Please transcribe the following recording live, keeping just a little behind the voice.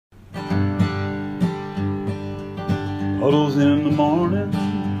Puddles in the morning,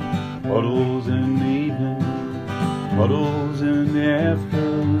 puddles in the evening, puddles in the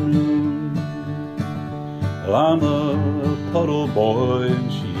afternoon. Well, I'm a puddle boy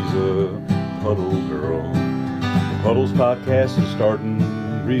and she's a puddle girl. The Puddles podcast is starting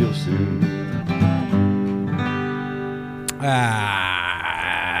real soon.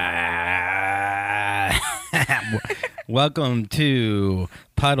 Welcome to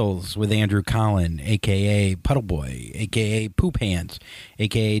Puddles with Andrew Collin, a.k.a. Puddle Boy, a.k.a. Poop Hands,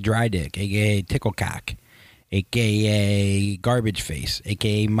 a.k.a. Dry Dick, a.k.a. Tickle Cock, a.k.a. Garbage Face,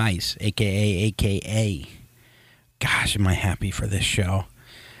 a.k.a. Mice, a.k.a. Gosh, am I happy for this show.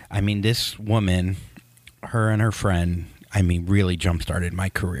 I mean, this woman, her and her friend, I mean, really jump-started my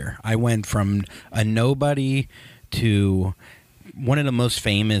career. I went from a nobody to one of the most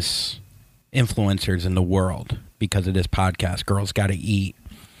famous influencers in the world because of this podcast, Girls Gotta Eat.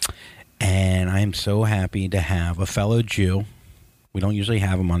 And I am so happy to have a fellow Jew. We don't usually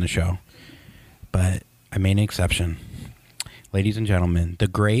have him on the show, but I made an exception. Ladies and gentlemen, the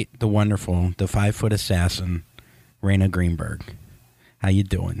great, the wonderful, the 5-foot assassin, Rayna Greenberg. How you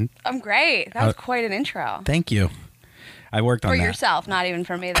doing? I'm great. That was quite an intro. Thank you. I worked on that. For yourself, not even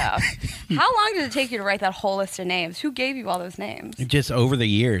for me, though. How long did it take you to write that whole list of names? Who gave you all those names? Just over the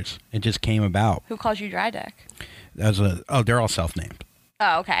years, it just came about. Who calls you Dry Dick? They're all self-named.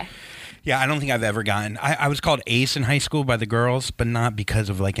 Oh, okay. Yeah, I don't think I've ever gotten... I was called Ace in high school by the girls, but not because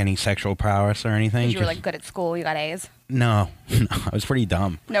of, like, any sexual prowess or anything. Because you were, like, good at school, you got A's? No, I was pretty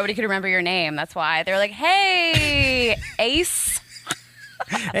dumb. Nobody could remember your name, that's why. They were like, hey, Ace.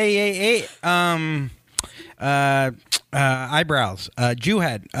 Hey, eyebrows, Jew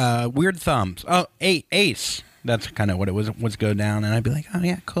head, weird thumbs. Oh, Ace. That's kind of what it was go down, and I'd be like, oh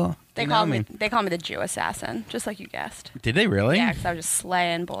yeah, cool. They call me the Jew assassin, just like you guessed. Did they really? Yeah, because I was just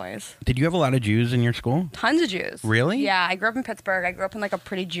slaying boys. Did you have a lot of Jews in your school? Tons of Jews. Really? Yeah, I grew up in Pittsburgh. I grew up in like a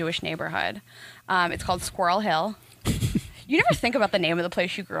pretty Jewish neighborhood. It's called Squirrel Hill. You never think about the name of the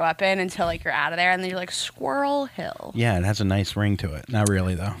place you grew up in until like you're out of there, and then you're like, Squirrel Hill. Yeah, it has a nice ring to it. Not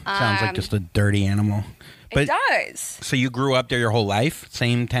really though. Sounds like just a dirty animal. But, it does. So you grew up there your whole life?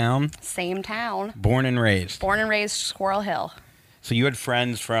 Same town? Same town. Born and raised? Born and raised Squirrel Hill. So you had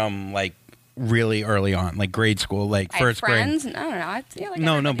friends from, like, really early on, like grade school, like first grade? Friends?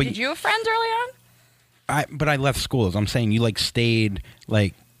 No. No, but... Did you have friends early on? But I left schools. I'm saying you, like, stayed,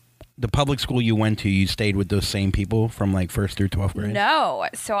 like... The public school you went to, you stayed with those same people from, like, 1st through 12th grade? No.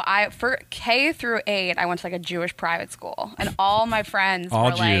 So for K through 8, I went to, like, a Jewish private school. And all my friends were,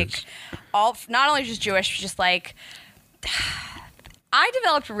 Jews. like... Not only just Jewish, just, like... I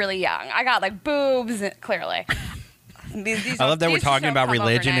developed really young. I got, like, boobs, clearly. I love that we're talking about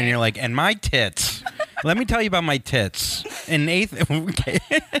religion, and you're like, and my tits. Let me tell you about my tits. In 8th...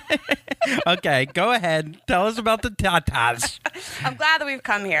 Okay, go ahead. Tell us about the tatas. I'm glad that we've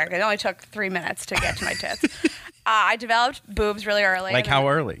come here. It only took 3 minutes to get to my tits. I developed boobs really early. Like how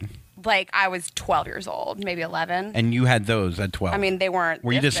early? Like I was 12 years old, maybe 11. And you had those at 12? I mean, they weren't.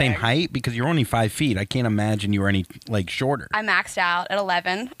 Were you the same height? Because you're only 5 feet. I can't imagine you were any like shorter. I maxed out at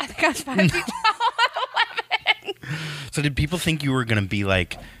 11. I think I was 5 feet tall at 11. So did people think you were going to be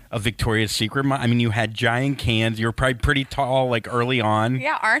like a Victoria's Secret model? I mean, you had giant cans. You were probably pretty tall, like early on.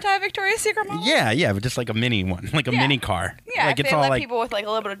 Yeah, aren't I a Victoria's Secret model? Yeah, but just like a mini one, like a mini car. Yeah, like if they let people with like a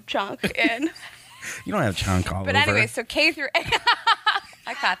little bit of chunk in. You don't have chunk all over. But anyway, so K through 8.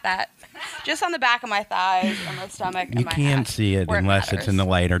 I caught that. Just on the back of my thighs and my stomach and you my can't ass, see it unless it's in the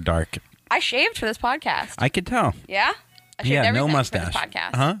light or dark. I shaved for this podcast. I could tell. Yeah? I shaved no everything mustache. for this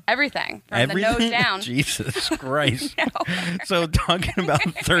podcast. Huh? Everything. From the nose down. Jesus Christ. So talking about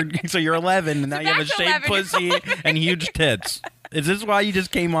so you're 11 and now you have a shaved pussy and huge tits. Is this why you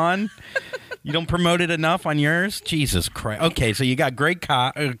just came on? You don't promote it enough on yours? Jesus Christ. Okay, so you got great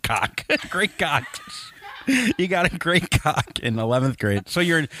cock. Great cock. You got a great cock in 11th grade. So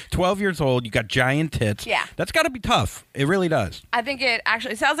you're 12 years old. You got giant tits. Yeah. That's got to be tough. It really does. I think it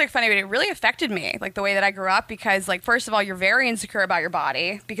sounds like funny, but it really affected me, like the way that I grew up, because like, first of all, you're very insecure about your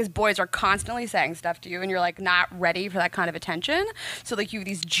body because boys are constantly saying stuff to you and you're like not ready for that kind of attention. So like you have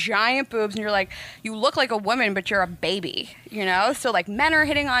these giant boobs and you're like, you look like a woman, but you're a baby, you know? So like men are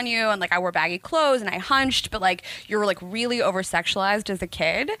hitting on you and like I wore baggy clothes and I hunched, but like you're like really over sexualized as a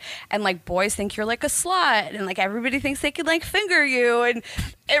kid. And like boys think you're like a slut and like everybody thinks they can like finger you. And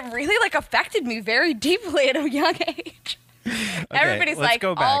it really like affected me very deeply at a young age. Okay, everybody's like,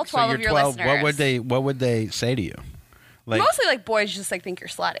 all 12 of your 12, listeners. What would they say to you? Like, mostly like boys just like think you're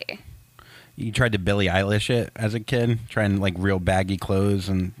slutty. You tried to Billie Eilish it as a kid, trying like real baggy clothes,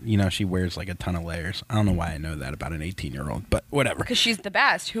 and she wears like a ton of layers. I don't know why I know that about an 18-year-old, but whatever. Because she's the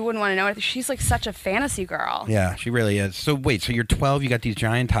best. Who wouldn't want to know it? She's like such a fantasy girl. Yeah, she really is. So wait, so you're 12, you got these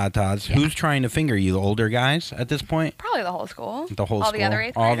giant tatas. Yeah. Who's trying to finger you? The older guys at this point? Probably the whole school. The whole all school? The other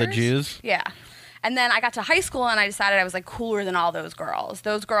eighth all the graders. Jews? Yeah. And then I got to high school and I decided I was like cooler than all those girls.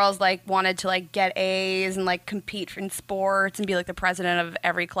 Those girls like wanted to like get A's and like compete in sports and be like the president of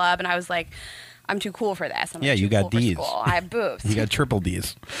every club. And I was like, I'm too cool for this. I'm Yeah, too you got cool D's. for school. I have boobs. You got triple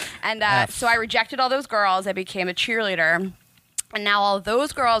D's. And so I rejected all those girls. I became a cheerleader. And now all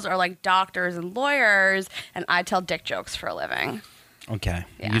those girls are like doctors and lawyers. And I tell dick jokes for a living. Okay.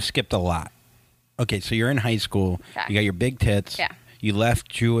 Yeah. You skipped a lot. Okay, so you're in high school. Okay. You got your big tits. Yeah. You left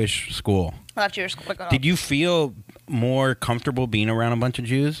Jewish school. I left Jewish school. Did you feel more comfortable being around a bunch of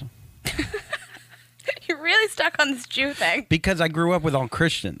Jews? You're really stuck on this Jew thing. Because I grew up with all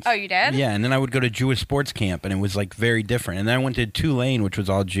Christians. Oh, you did? Yeah, and then I would go to Jewish sports camp, and it was like very different. And then I went to Tulane, which was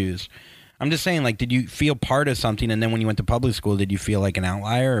all Jews. I'm just saying, like, did you feel part of something, and then when you went to public school, did you feel like an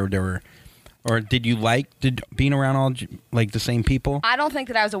outlier, or did you like being around all like the same people? I don't think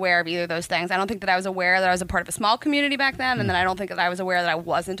that I was aware of either of those things. I don't think that I was aware that I was a part of a small community back then, and then I don't think that I was aware that I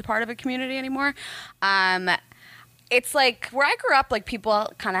wasn't a part of a community anymore. It's like where I grew up, like people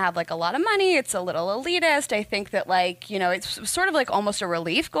kind of have like a lot of money. It's a little elitist. I think that like, it's sort of like almost a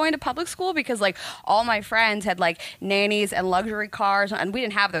relief going to public school because like all my friends had like nannies and luxury cars and we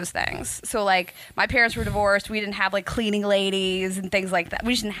didn't have those things. So like my parents were divorced. We didn't have like cleaning ladies and things like that.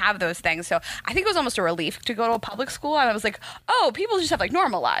 We just didn't have those things. So I think it was almost a relief to go to a public school. And I was like, oh, people just have like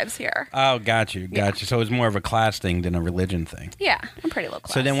normal lives here. Oh, got you. So it was more of a class thing than a religion thing. Yeah, I'm pretty low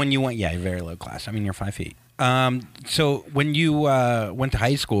class. So then when you went, yeah, you're very low class. I mean, you're 5 feet. So when you went to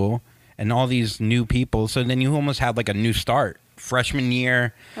high school and all these new people, so then you almost had like a new start. Freshman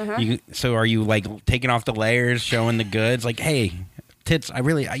year, so are you like taking off the layers, showing the goods? Like, hey, tits, I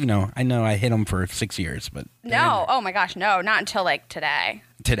know I hit them for 6 years, but... No, oh my gosh, no, not until like today.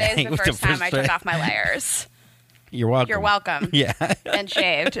 Today Today's the first time I took off my layers. You're welcome. You're welcome. Yeah. And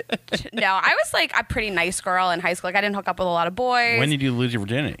shaved. No, I was like a pretty nice girl in high school. Like I didn't hook up with a lot of boys. When did you lose your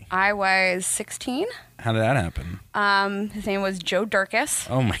virginity? I was 16. How did that happen? His name was Joe Durkis.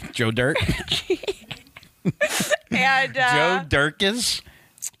 Oh my, Joe Dirt? And Joe Durkis?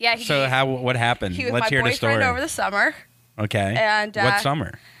 Yeah. What happened? He was Let's my hear the boyfriend story. over the summer. Okay. And what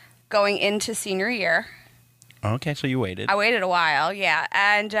summer? Going into senior year. Okay, so you waited. I waited a while, yeah.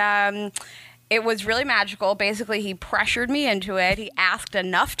 And it was really magical. Basically, he pressured me into it. He asked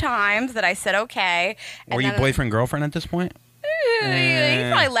enough times that I said okay. Were you boyfriend, girlfriend at this point?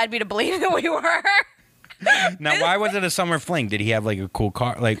 He probably led me to believe that we were. Now, why was it a summer fling? Did he have like a cool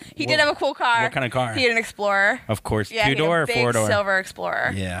car? He did have a cool car. What kind of car? He had an Explorer. Of course, Yeah, two-door or big four-door? Silver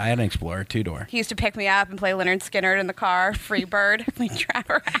Explorer. Yeah, I had an Explorer, two-door. He used to pick me up and play Leonard Skinner in the car, Free Bird. We'd drive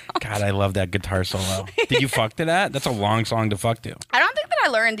around. God, I love that guitar solo. Did you fuck to that? That's a long song to fuck to. I don't think that I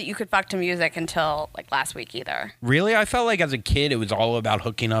learned that you could fuck to music until like last week either. Really? I felt like as a kid it was all about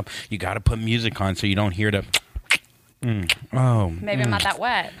hooking up. You got to put music on so you don't hear the... Maybe I'm not that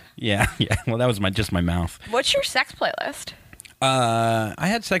wet. Yeah. Well, that was just my mouth. What's your sex playlist? I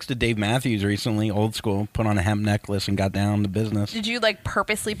had sex to Dave Matthews recently, old school. Put on a hemp necklace and got down to business. Did you like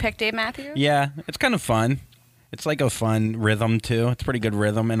purposely pick Dave Matthews? Yeah, it's kind of fun. It's like a fun rhythm too. It's pretty good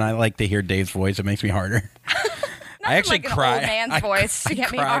rhythm, and I like to hear Dave's voice. It makes me harder. I actually like cried. An old man's voice to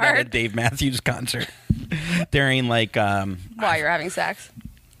get me cried hard at a Dave Matthews concert during like while you're having sex.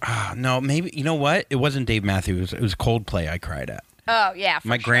 No, maybe you know what? It wasn't Dave Matthews. It was Coldplay. I cried at. Oh yeah,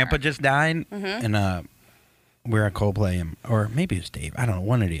 my grandpa just died, and we're at Coldplay, or maybe it was Dave. I don't know,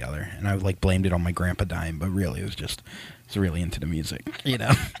 one or the other. And I like blamed it on my grandpa dying, but really it was just. I was really into the music,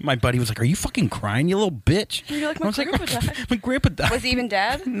 My buddy was like, "Are you fucking crying, you little bitch?" You're like, my grandpa died. My grandpa died. Was he even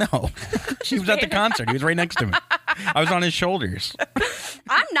dead? No, he was at the concert. He was right next to me. I was on his shoulders.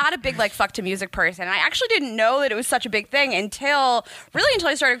 I'm not a big like fuck to music person. I actually didn't know that it was such a big thing until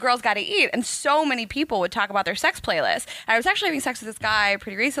I started Girls Gotta Eat, and so many people would talk about their sex playlist. And I was actually having sex with this guy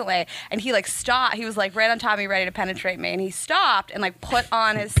pretty recently, and he like stopped. He was like right on top of me, ready to penetrate me, and he stopped and like put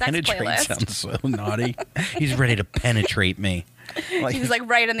on his sex playlist. Sounds so naughty. He's ready to penetrate me. He was like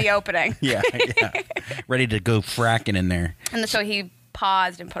right in the opening. Yeah. Ready to go fracking in there. And so he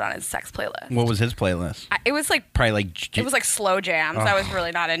paused and put on his sex playlist. What was his playlist? It was like probably like it was like slow jams. I was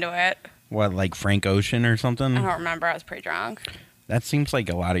really not into it. What, like Frank Ocean or something? I don't remember. I was pretty drunk. That seems like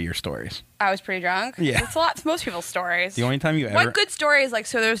a lot of your stories. I was pretty drunk? Yeah. It's a lot. It's most people's stories. The only time you ever... What good story is like,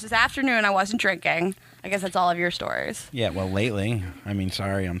 so there was this afternoon I wasn't drinking. I guess that's all of your stories. Yeah, well, lately, I mean,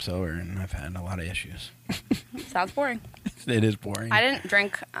 sorry, I'm sober and I've had a lot of issues. Sounds boring. It is boring. I didn't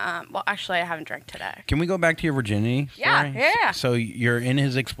drink. Well, actually, I haven't drank today. Can we go back to your virginity story? Yeah. So you're in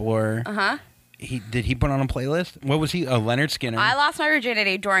his Explorer. Uh-huh. Did he put on a playlist? What was he? Oh, Leonard Skinner. I lost my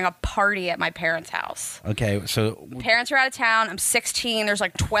virginity during a party at my parents' house. Okay, so Parents are out of town. I'm 16. There's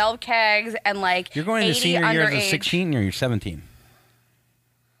like 12 kegs and like you're going to 80 senior year underage. as a 16 or you're 17?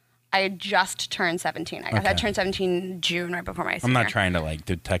 I had just turned 17. I guess I Okay. turned 17 June right before my senior. I'm not trying to like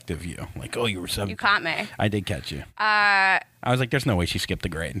detective you. Like, oh, you were 17. You caught me. I did catch you. I was like, there's no way she skipped a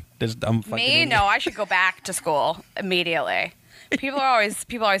grade. This dumb fucking Me? idiot. No, I should go back to school immediately. People always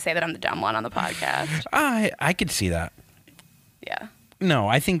say that I'm the dumb one on the podcast. I could see that. Yeah. No,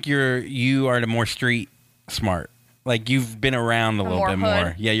 I think you are the more street smart. Like you've been around a little more bit hood.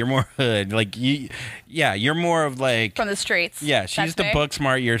 more. Yeah, you're more hood. Like you're more of like From the streets. yeah. She's That's the me. book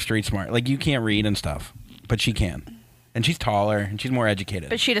smart. You're street smart. Like you can't read and stuff, but she can, and she's taller and she's more educated.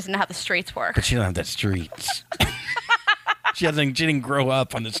 But she doesn't know how the streets work. But she don't have the streets. She didn't grow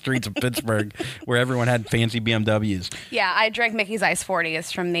up on the streets of Pittsburgh where everyone had fancy BMWs. Yeah, I drank Mickey's Ice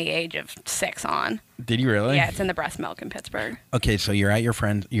 40s from the age of 6 on. Did you really? Yeah, it's in the breast milk in Pittsburgh. Okay, so you're at your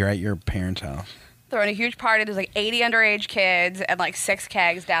parents' house. Throwing a huge party. There's like 80 underage kids and like 6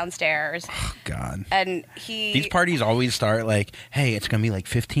 kegs downstairs. Oh, God. And These parties always start like, hey, it's gonna be like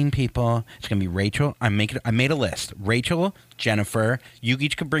 15 people. It's gonna be Rachel. I made a list. Rachel, Jennifer. You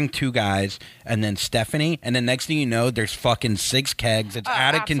each could bring 2 guys, and then Stephanie. And then next thing you know, there's fucking 6 kegs. It's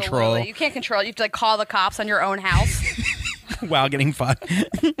out of absolutely. control. You can't control it. You have to like call the cops on your own house. While getting fucked.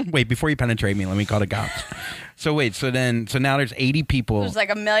 Wait, before you penetrate me, let me call the cops. So now there's 80 people. There's like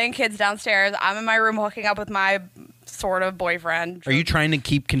a million kids downstairs. I'm in my room hooking up with my sort of boyfriend. Are you trying to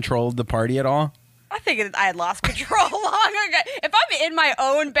keep control of the party at all? I think I had lost control long ago. If I'm in my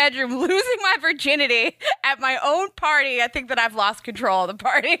own bedroom losing my virginity at my own party, I think that I've lost control of the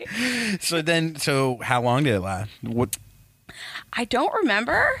party. So how long did it last? What? I don't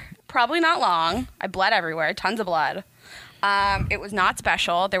remember. Probably not long. I bled everywhere. Tons of blood. It was not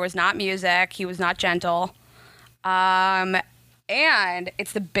special. There was not music. He was not gentle. And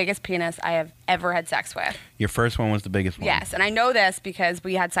it's the biggest penis I have ever had sex with. Your first one was the biggest one. Yes, and I know this because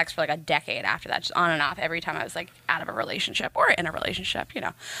we had sex for like a decade after that, just on and off every time I was like out of a relationship or in a relationship, you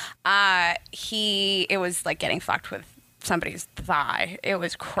know. It was like getting fucked with somebody's thigh. It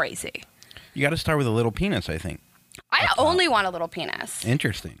was crazy. You got to start with a little penis, I think. I only want a little penis.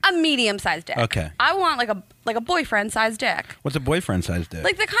 Interesting. A medium-sized dick. Okay. I want like a boyfriend-sized dick. What's a boyfriend size dick?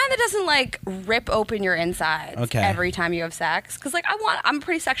 Like the kind that doesn't like rip open your insides Okay. every time you have sex. Because like I'm a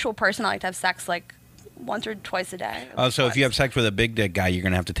pretty sexual person. I like to have sex like once or twice a day. Oh, so if you have sex with a big dick guy, you're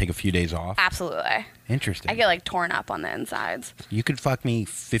going to have to take a few days off? Absolutely. Interesting. I get like torn up on the insides. You could fuck me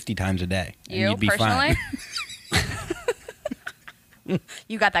 50 times a day. And You you'd be personally? fine.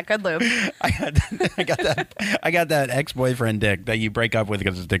 You got that good lube. I got that ex-boyfriend dick that you break up with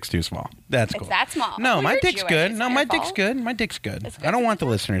because his dick's too small. That's cool. It's that small. No, Well, my you're dick's Jewish. good. It's No, not my your dick's fault. good. My dick's good. It's good. I don't want the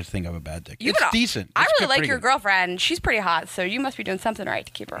listeners to think I have a bad dick. You It's know, decent. I It's really like pretty your good. girlfriend. She's pretty hot, so you must be doing something right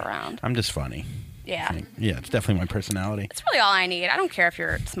to keep her around. I'm just funny. Yeah. Yeah, it's definitely my personality. That's really all I need. I don't care if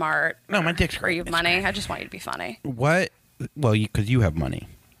you're smart. No, my dick's Or great. you have It's money. great. I just want you to be funny. What? Well, because you have money.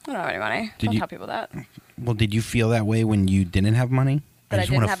 I don't have any money. Did Don't you- tell people that. Well, did you feel that way when you didn't have money? That I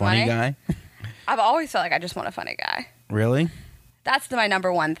just want didn't a have funny money? guy. I've always felt like I just want a funny guy. Really? That's my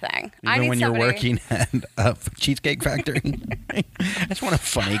number one thing. I Even need when somebody. you're working at a Cheesecake Factory? I just want a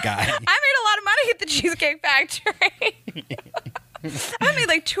funny guy. I made a lot of money at the Cheesecake Factory. I made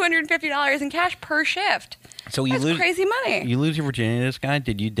like $250 in cash per shift. So you That's lose crazy money. You lose your virginity to this guy.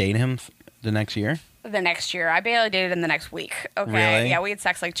 Did you date him the next year? The next year. I barely dated him the next week. Okay. Really? Yeah, we had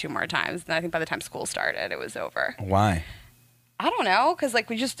sex like 2 more times. And I think by the time school started, it was over. Why? I don't know, because like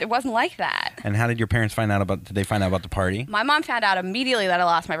it wasn't like that. And how did your parents find out about? Did they find out about the party? My mom found out immediately that I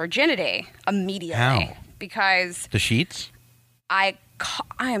lost my virginity. Immediately. How? Because The sheets?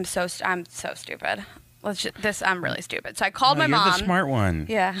 I'm so stupid. I'm really stupid. So I called my you're mom. the smart one.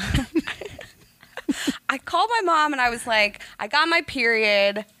 Yeah. I called my mom and I was like, I got my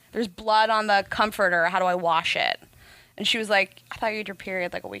period. There's blood on the comforter. How do I wash it? And she was like, I thought you had your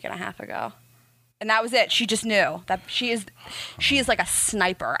period like a week and a half ago. And that was it. She just knew that she is like a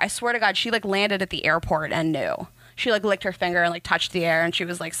sniper. I swear to God, she like landed at the airport and knew. She like licked her finger and like touched the air and she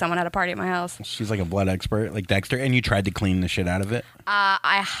was like, someone had a party at my house. She's like a blood expert, like Dexter. And you tried to clean the shit out of it?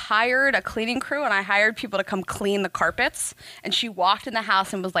 I hired a cleaning crew and I hired people to come clean the carpets. And she walked in the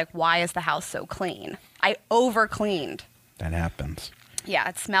house and was like, why is the house so clean? I over cleaned. That happens. Yeah,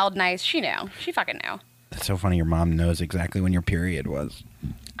 it smelled nice. She knew. She fucking knew. That's so funny. Your mom knows exactly when your period was.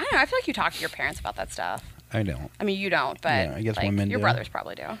 I don't know. I feel like you talk to your parents about that stuff. I don't. I mean, you don't, but Yeah, I guess women your do. brothers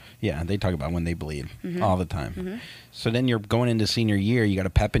probably do. Yeah, they talk about when they bleed Mm-hmm. all the time. So then you're going into senior year. You got a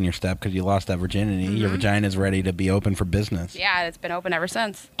pep in your step because you lost that virginity. Your vagina's ready to be open for business. Yeah, it's been open ever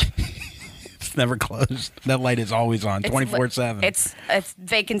since. It's never closed. That light is always on, 24/7. It's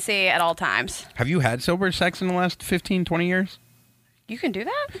vacancy at all times. Have you had sober sex in the last 15, 20 years? You can do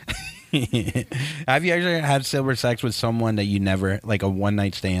that? Have you ever had sober sex with someone that you never, like a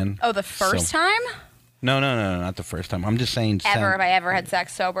one-night stand? Oh, the first time? No, not the first time. I'm just saying. Ever have I ever had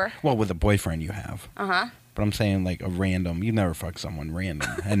sex sober? Well, with a boyfriend you have. Uh-huh. But I'm saying like a random. You've never fucked someone random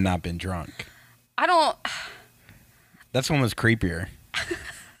and not been drunk. I don't... That's almost creepier.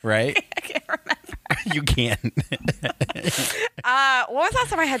 Right? I can't remember. You can't. What was the last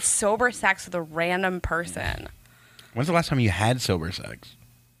time I had sober sex with a random person? When's the last time you had sober sex?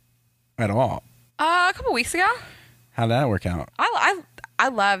 At all? A couple weeks ago. How'd that work out? I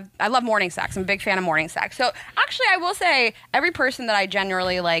love morning sex. I'm a big fan of morning sex. So actually, I will say every person that I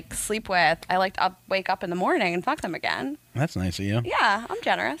generally like sleep with, I like to wake up in the morning and fuck them again. That's nice of you. Yeah, I'm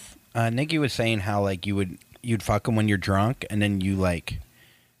generous. Nikki was saying how like you'd fuck them when you're drunk, and then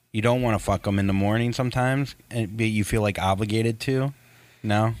you don't want to fuck them in the morning sometimes, but you feel like obligated to.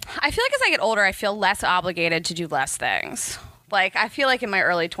 No. I feel like as I get older, I feel less obligated to do less things. Like, I feel like in my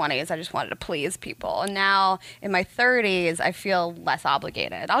early 20s, I just wanted to please people. And now in my 30s, I feel less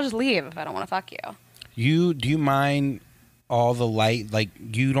obligated. I'll just leave if I don't want to fuck you. Do you mind all the light? Like,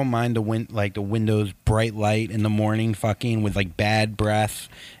 you don't mind the windows bright light in the morning fucking with, like, bad breath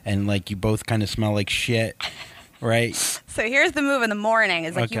and, like, you both kind of smell like shit, right? So here's the move in the morning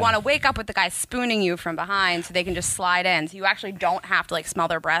is like Okay. you want to wake up with the guy spooning you from behind so they can just slide in. So you actually don't have to like smell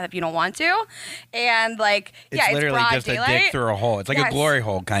their breath if you don't want to. And like, it's literally broad just daylight. a dick through a hole. It's like a Yes. glory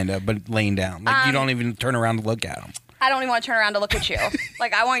hole, kind of, but laying down. Like, you don't even turn around to look at them. I don't even want to turn around to look at you.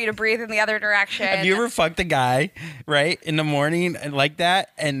 Like, I want you to breathe in the other direction. Have you ever fucked a guy, right, in the morning and like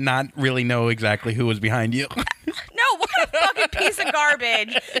that and not really know exactly who was behind you? No, what kind of fucking piece of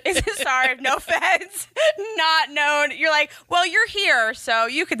garbage is this? Sorry, no offense. Not known. You're like, well, you're here, so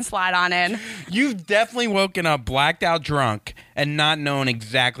you can slide on in. You've definitely woken up blacked out drunk and not known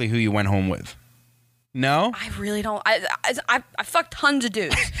exactly who you went home with. No? I really don't. I fucked tons of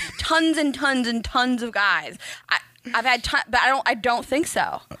dudes, tons and tons and tons of guys. I've had, but I don't think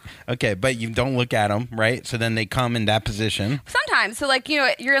so. Okay, but you don't look at them, right? So then they come in that position. Sometimes, so like you're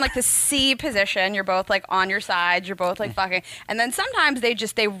in like the C position. You're both like on your sides. You're both like fucking, and then sometimes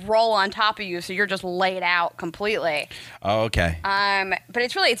they roll on top of you, so you're just laid out completely. Oh, okay. But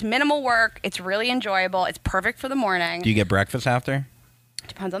it's minimal work. It's really enjoyable. It's perfect for the morning. Do you get breakfast after?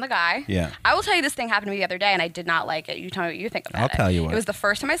 Depends on the guy. Yeah. I will tell you this thing happened to me the other day, and I did not like it. You tell me what you think about it. I'll tell you what. It was the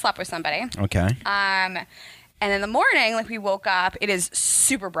first time I slept with somebody. Okay. And in the morning, like we woke up, it is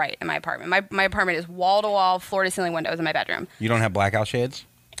super bright in my apartment. My apartment is wall to wall, floor to ceiling windows in my bedroom. You don't have blackout shades?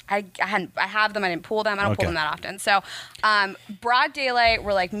 I have them. I didn't pull them. I don't Okay. pull them that often. So, broad daylight,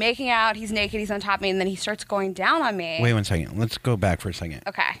 we're like making out. He's naked. He's on top of me, and then he starts going down on me. Wait 1 second. Let's go back for a second.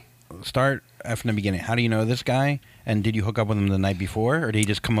 Okay. Start from the beginning. How do you know this guy? And did you hook up with him the night before, or did he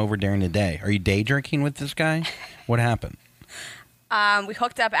just come over during the day? Are you day drinking with this guy? What happened? We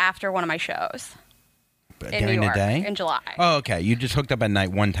hooked up after one of my shows in During New York the day? in July. Oh, okay. You just hooked up at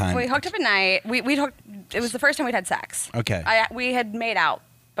night one time. We hooked up at night. We hooked. It was the first time we'd had sex. Okay. We had made out,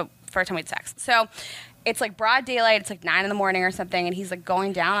 but first time we had sex. So it's like broad daylight. It's like 9 a.m. or something, and he's like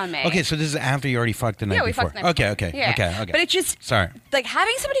going down on me. Okay, so this is after you already fucked the night Yeah, we before. fucked the night before. Okay. Yeah. But it's just Sorry. like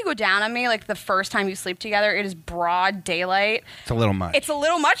having somebody go down on me like the first time you sleep together. It is broad daylight. It's a little much. It's a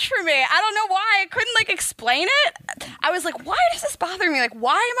little much for me. I don't know why. I couldn't like explain it. I was like, why does this bother me? Like,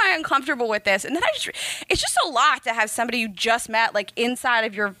 why am I uncomfortable with this? And then it's just a lot to have somebody you just met like inside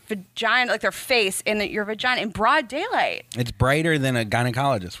of your vagina, like their face in your vagina in broad daylight. It's brighter than a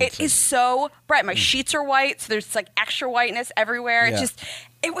gynecologist would It say. is so bright. My sheets are white, so there's like extra whiteness everywhere. Yeah.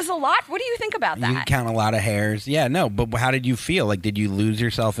 It was a lot. What do you think about that? You can count a lot of hairs. Yeah, no, but how did you feel? Like, did you lose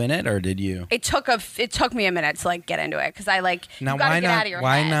yourself in it, or did you? It took me a minute to like get into it because I like Now, you gotta why get not? out of your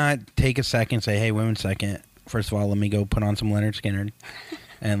Why head. not take a second? And say, hey, wait 1 second. First of all, let me go put on some Leonard Skinner,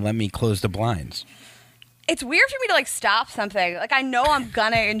 and let me close the blinds. It's weird for me to like stop something. Like I know I'm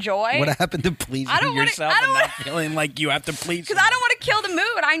gonna enjoy. What happened to pleasing I don't wanna- yourself I don't and not wanna- feeling like you have to please? Because I don't want to kill the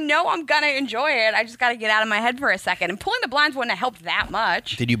mood. I know I'm gonna enjoy it. I just got to get out of my head for a second. And pulling the blinds wouldn't have helped that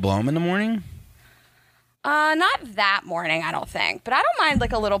much. Did you blow him in the morning? Not that morning, I don't think. But I don't mind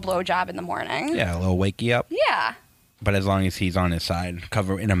like a little blowjob in the morning. Yeah, a little wakey up. Yeah. But as long as he's on his side,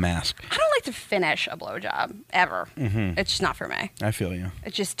 cover in a mask. I don't like to finish a blowjob ever. Mm-hmm. It's just not for me. I feel you.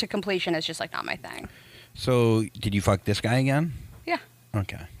 It's just to completion. It's just like not my thing. So, did you fuck this guy again? Yeah.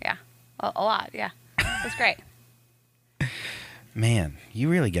 Okay. Yeah. A lot. Yeah. It was great. Man, you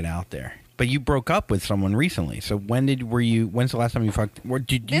really get out there. But you broke up with someone recently. So when's the last time you fucked? Or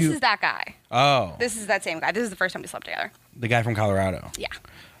did This you? is that guy. Oh. This is that same guy. This is the first time we slept together. The guy from Colorado. Yeah.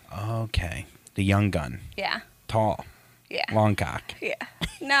 Okay. The young gun. Yeah. Tall. Yeah. Long cock. Yeah.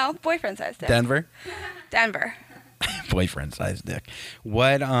 No, boyfriend size dick. Denver? Denver. Boyfriend size dick.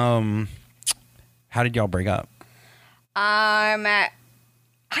 What, how did y'all break up? I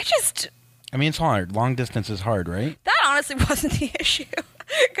mean, it's hard. Long distance is hard, right? that honestly wasn't the issue.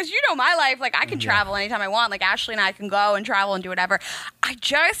 Because you know my life, like I can travel anytime I want. Like Ashley and I can go and travel and do whatever.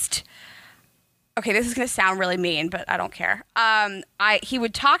 Okay, this is going to sound really mean, but I don't care. He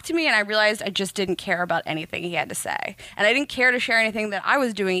would talk to me, and I realized I just didn't care about anything he had to say. And I didn't care to share anything that I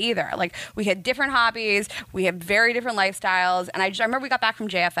was doing either. Like, we had different hobbies. We had very different lifestyles. And I remember we got back from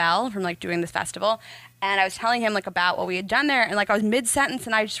JFL, from, like, doing this festival. And I was telling him, like, about what we had done there. And, like, I was mid-sentence,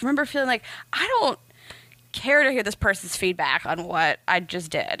 and I just remember feeling like, I don't care to hear this person's feedback on what I just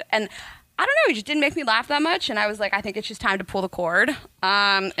did. And I don't know, he just didn't make me laugh that much, and I was like, I think it's just time to pull the cord.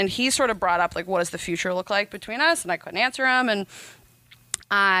 And he sort of brought up, like, what does the future look like between us? And I couldn't answer him,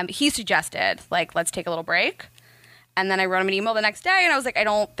 and he suggested, like, let's take a little break. And then I wrote him an email the next day, and I was like,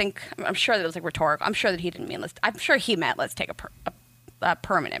 I'm sure that it was, like, rhetorical. I'm sure that he didn't mean I'm sure he meant let's take a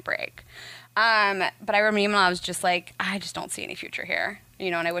permanent break. But I wrote him an email, and I was just like, I just don't see any future here. You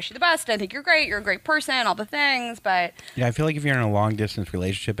know, and I wish you the best. I think you're great. You're a great person, all the things, but... Yeah, I feel like if you're in a long-distance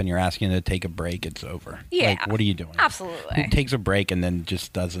relationship and you're asking to take a break, it's over. Yeah. Like, what are you doing? Absolutely. Who takes a break and then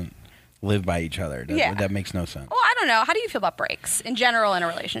just doesn't live by each other? That makes no sense. Well, I don't know. How do you feel about breaks in general in a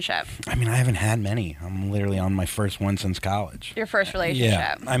relationship? I mean, I haven't had many. I'm literally on my first one since college. Your first relationship?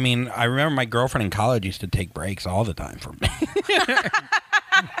 Yeah. I mean, I remember my girlfriend in college used to take breaks all the time from me.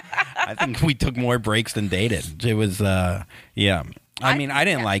 I think we took more breaks than dated. It was, yeah. I mean, I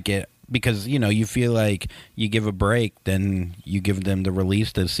didn't like it because, you know, you feel like you give a break, then you give them the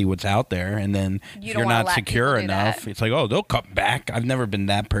release to see what's out there. And then if you're not secure enough, it's like, oh, they'll come back. I've never been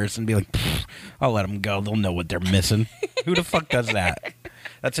that person. Be like, I'll let them go. They'll know what they're missing. Who the fuck does that?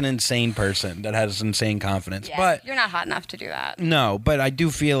 That's an insane person that has insane confidence. Yeah, but you're not hot enough to do that. No, but I do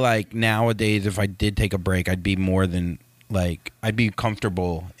feel like nowadays if I did take a break, I'd be more than... Like, I'd be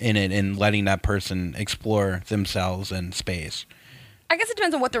comfortable in it and letting that person explore themselves and space. I guess it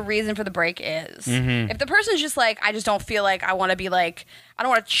depends on what the reason for the break is. Mm-hmm. If the person's just like, I just don't feel like I want to be like, I don't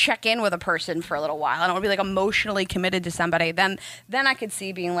want to check in with a person for a little while. I don't want to be like emotionally committed to somebody. Then I could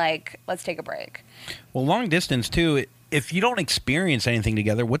see being like, let's take a break. Well, long distance, too, if you don't experience anything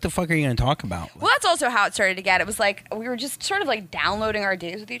together, what the fuck are you going to talk about? Well, that's also how it started to get. It was like, we were just sort of like downloading our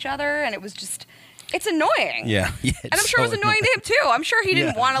days with each other, and it was just... It's annoying. Yeah. And I'm sure it was annoying to him, too. I'm sure he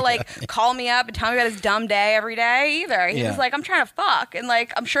didn't want to, like, call me up and tell me about his dumb day every day, either. He was like, I'm trying to fuck. And,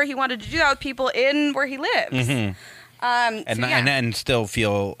 like, I'm sure he wanted to do that with people in where he lives. Mm-hmm. And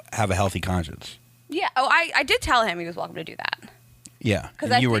still have a healthy conscience. Yeah. Oh, I did tell him he was welcome to do that. Yeah.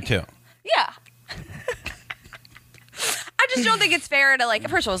 And you were, too. Yeah. I just don't think it's fair to, like,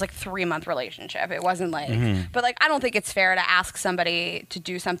 first of all, it was like a 3-month relationship. It wasn't like, but, like, I don't think it's fair to ask somebody to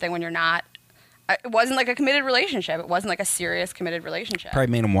do something when you're not. It wasn't like a committed relationship. It wasn't like a serious committed relationship. Probably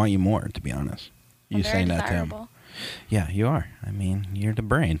made him want you more, to be honest. You saying that to him. Desirable. Yeah, you are. I mean, you're the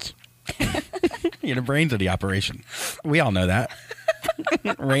brains. You're the brains of the operation. We all know that.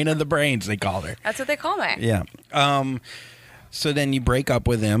 Rayna the brains, they call her. That's what they call me. Yeah. So then you break up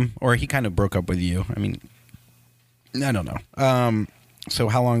with him, or he kind of broke up with you. I mean, I don't know. So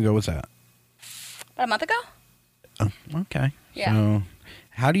how long ago was that? About a month ago. Oh, okay. Yeah. So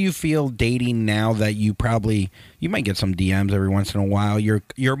how do you feel dating now that you might get some DMs every once in a while?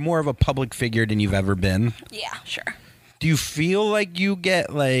 You're more of a public figure than you've ever been. Yeah, sure. Do you feel like you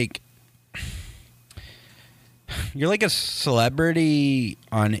get like you're like a celebrity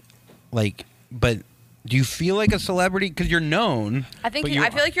on like, but do you feel like a celebrity because you're known? I feel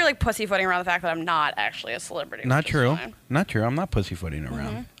like you're like pussyfooting around the fact that I'm not actually a celebrity. Not true. Not true. I'm not pussyfooting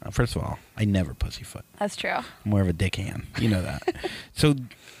around. First of all, I never pussyfoot. That's true. I'm more of a dickhand. You know that. So,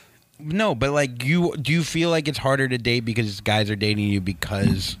 no, but like, do you feel like it's harder to date because guys are dating you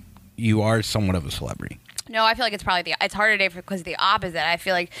because you are somewhat of a celebrity? No, I feel like it's harder to date because of the opposite. I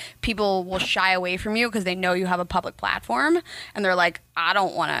feel like people will shy away from you because they know you have a public platform, and they're like, I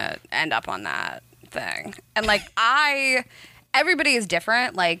don't want to end up on that thing. And like everybody is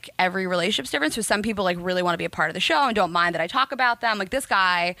different. Like every relationship's different. So some people like really want to be a part of the show and don't mind that I talk about them. Like this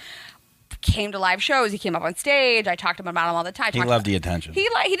guy came to live shows. He came up on stage. I talked about him all the time. He loved the attention. He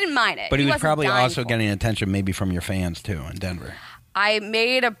didn't mind it. But he was wasn't probably dying also for getting it. attention maybe from your fans too in Denver. I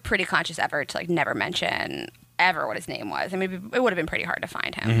made a pretty conscious effort to like never mention ever what his name was. I mean, it would have been pretty hard to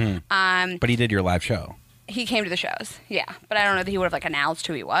find him. But he did your live show. He came to the shows, yeah. But I don't know that he would have like announced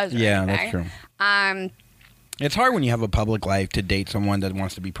who he was or Yeah, anything. that's true. It's hard when you have a public life to date someone that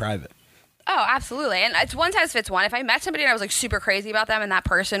wants to be private. Oh, absolutely. And it's one size fits one. If I met somebody and I was like super crazy about them and that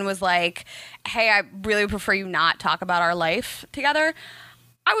person was like, hey, I really prefer you not talk about our life together,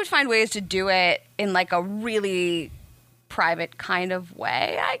 I would find ways to do it in like a really private kind of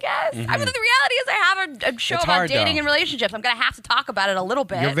way, I guess. I mean, the reality is I have a show It's about hard, dating though. and relationships. I'm going to have to talk about it a little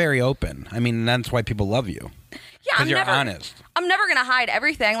bit. You're very open. I mean, that's why people love you. Yeah, Because you're honest. I'm never going to hide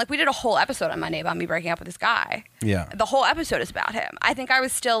everything. Like, we did a whole episode on Monday about me breaking up with this guy. Yeah. The whole episode is about him. I think I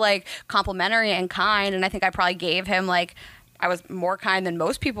was still, like, complimentary and kind, and I think I probably gave him, like, I was more kind than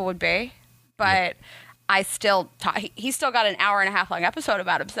most people would be. But I still he still got an hour and a half long episode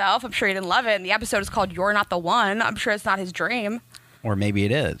about himself. I'm sure he didn't love it. And the episode is called You're Not the One. I'm sure it's not his dream. Or maybe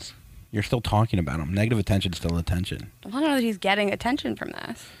it is. You're still talking about him. Negative attention is still attention. I don't know that he's getting attention from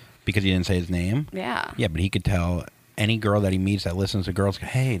this. Because you didn't say his name? Yeah. Yeah, but he could tell any girl that he meets that listens to girls,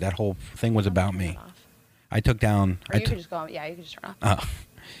 hey, that whole thing was about me. I took down... Or you could just go, yeah, you could just turn off.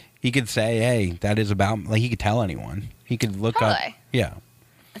 He could say, hey, that is about... Like, he could tell anyone. He could look up... Totally. Yeah.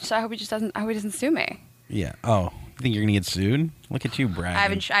 So I hope I hope he doesn't sue me. Yeah. Oh, you think you're going to get sued? Look at you bragging. I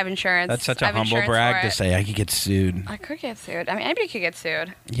have insurance. That's such a I have humble insurance brag for to it. say I could get sued. I could get sued. I mean, anybody could get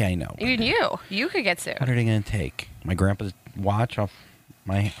sued. Yeah, I know. Even you could get sued. What are they going to take? My grandpa's watch off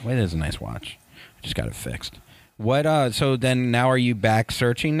my... Well, it is a nice watch. I just got it fixed. What? So then now are you back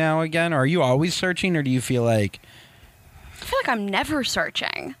searching now again? Or are you always searching, or do you feel like... I feel like I'm never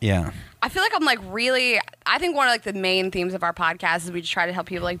searching. Yeah. I feel like I'm like really, I think one of like the main themes of our podcast is we just try to help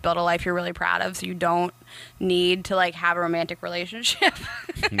people like build a life you're really proud of so you don't need to like have a romantic relationship.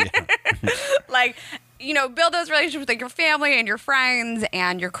 Like, you know, build those relationships with like your family and your friends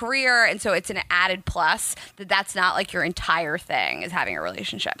and your career. And so it's an added plus that that's not like your entire thing is having a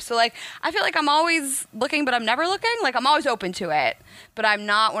relationship. So like, I feel like I'm always looking, but I'm never looking. Like I'm always open to it, but I'm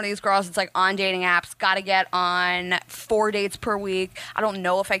not one of these girls that's like on dating apps, got to get on 4 dates per week. I don't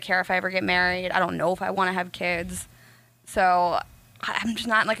know if I care if I ever get married. I don't know if I want to have kids. So I'm just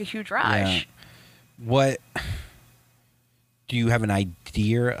not in like a huge rush. Yeah. What... Do you have an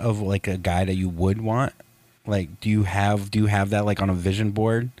idea of like a guy that you would want? Like, do you have that like on a vision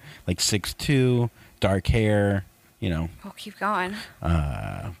board? Like 6'2", dark hair, you know. Oh, keep going.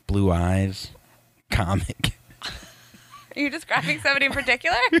 Blue eyes, comic. Are you describing somebody in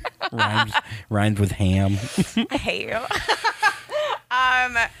particular? rhymes with ham. I hate you.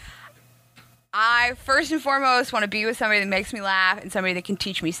 I first and foremost want to be with somebody that makes me laugh and somebody that can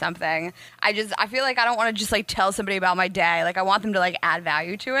teach me something. I feel like I don't want to just like tell somebody about my day. Like I want them to like add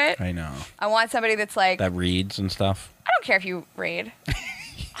value to it. I know. I want somebody that's like That reads and stuff. I don't care if you read.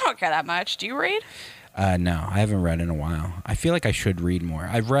 I don't care that much. Do you read? No, I haven't read in a while. I feel like I should read more.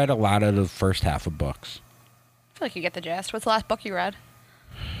 I've read a lot of the first half of books. I feel like you get the gist. What's the last book you read?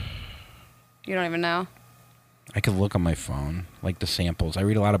 You don't even know. I could look on my phone, like the samples. I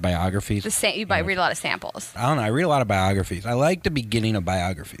read a lot of biographies. You read a lot of samples. I don't know. I read a lot of biographies. I like the beginning of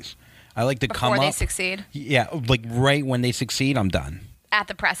biographies. I like to come up. Before they succeed? Yeah, like right when they succeed, I'm done. At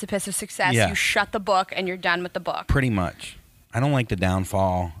the precipice of success, Yeah. you shut the book and you're done with the book. Pretty much. I don't like the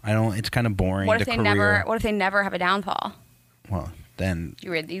downfall. It's kind of boring. What if the they career. What if they never have a downfall? Well, then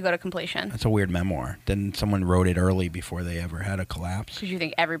You go to completion. that's a weird memoir. Then someone wrote it early before they ever had a collapse. Because you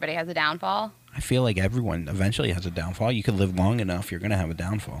think everybody has a downfall? I feel like everyone eventually has a downfall. You could live long enough, you're going to have a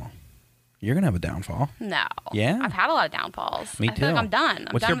downfall. You're going to have a downfall. No. Yeah? I've had a lot of downfalls. Me I too. feel like I'm done.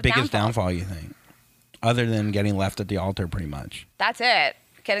 What's your biggest downfall, you think? Other than getting left at the altar, pretty much. That's it.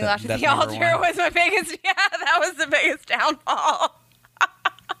 Getting left at that's the number altar one? was my biggest, that was the biggest downfall.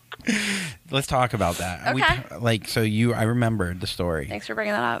 Let's talk about that. Okay. I remember the story. Thanks for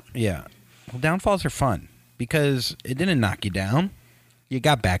bringing that up. Yeah. Well, downfalls are fun because it didn't knock you down. You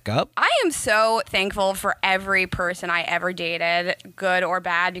got back up. I am so thankful for every person I ever dated, good or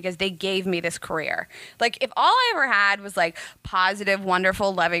bad, because they gave me this career. Like, if all I ever had was, like, positive,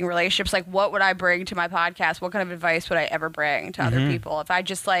 wonderful, loving relationships, like, what would I bring to my podcast? What kind of advice would I ever bring to other people? If I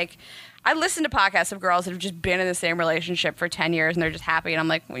just, like, I listen to podcasts of girls that have just been in the same relationship for 10 years and they're just happy, and I'm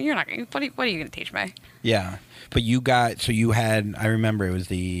like, well, you're not going to, what are you going to teach me? Yeah. But I remember it was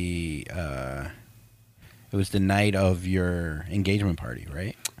the night of your engagement party,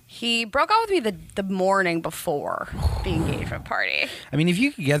 right? He broke up with me the morning before the engagement party. I mean, if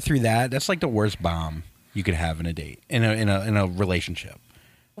you could get through that, that's like the worst bomb you could have in a date, in a relationship.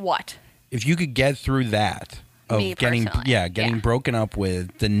 What? If you could get through that of Me getting personally. broken up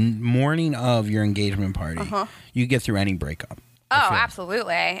with the morning of your engagement party, you get through any breakup. Oh,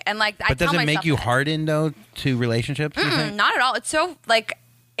 absolutely. And like, But does it make you hardened though to relationships? You think? Not at all. It's so like,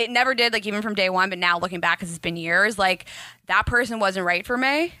 it never did, like, even from day one, but now looking back, because it's been years, like, that person wasn't right for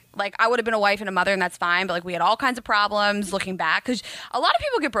me. Like, I would have been a wife and a mother, and that's fine, but, like, we had all kinds of problems looking back, because a lot of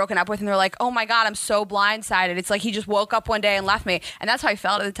people get broken up with, and they're like, oh, my God, I'm so blindsided. It's like he just woke up one day and left me, and that's how I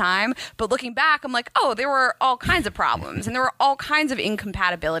felt at the time. But looking back, I'm like, oh, there were all kinds of problems, and there were all kinds of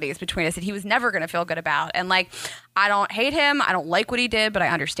incompatibilities between us that he was never going to feel good about. And, like, I don't hate him. I don't like what he did, but I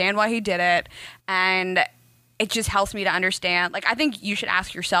understand why he did it, and it just helps me to understand. Like, I think you should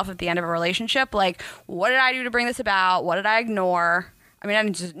ask yourself at the end of a relationship, like, what did I do to bring this about? What did I ignore? I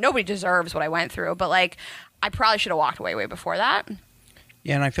mean, nobody deserves what I went through, but, like, I probably should have walked away way before that.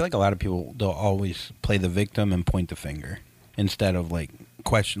 Yeah, and I feel like a lot of people, they'll always play the victim and point the finger instead of, like,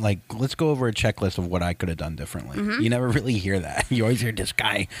 question. Like, let's go over a checklist of what I could have done differently. You never really hear that. You always hear this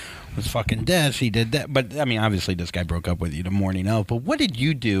guy was fucking this, he did that. But, I mean, obviously this guy broke up with you the morning of. But what did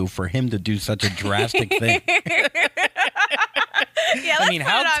you do for him to do such a drastic thing? Yeah, I mean,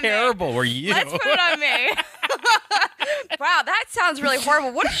 how terrible were you? Let's put it on me. Wow, that sounds really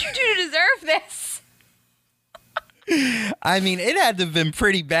horrible. What did you do to deserve this? I mean, it had to have been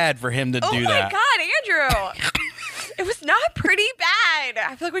pretty bad for him to do that. Oh, my God, Andrew. It was not pretty bad.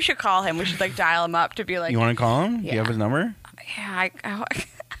 I feel like we should call him. We should, like, dial him up to be like... You want to call him? Yeah. Do you have his number? Yeah,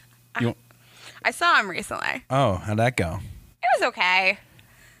 I saw him recently. Oh, how'd that go? It was okay.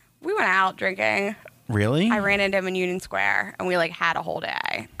 We went out drinking. Really? I ran into him in Union Square, and we, like, had a whole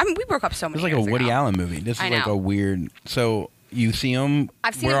day. I mean, we broke up so many It's like years a Woody ago. Allen movie. This is I like know. a weird... So, you see him?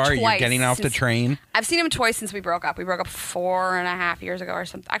 I've seen Where him are twice you? Getting off the train? I've seen him twice since we broke up. We broke up 4.5 years ago or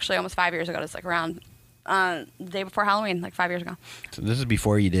something. Actually, almost 5 years ago. It's like around the day before Halloween, like 5 years ago. So this is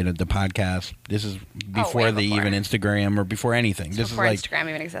before you did the podcast. This is before way the before. even Instagram or before anything. This Before is like Instagram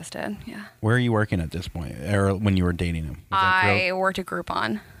even existed, yeah. Where are you working at this point, or when you were dating him? Was that I worked at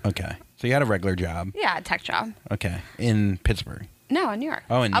Groupon. Okay, so you had a regular job. Yeah, a tech job. Okay, in Pittsburgh. No, in New York.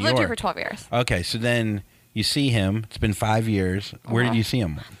 Oh, in New I've lived here York. for 12 years. Okay, so then you see him. It's been 5 years. Where did you see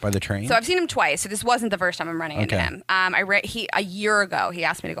him? By the train? So I've seen him twice. So this wasn't the first time I'm running into Okay. him. A year ago, he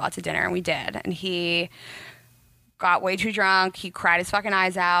asked me to go out to dinner, and we did. And he got way too drunk. He cried his fucking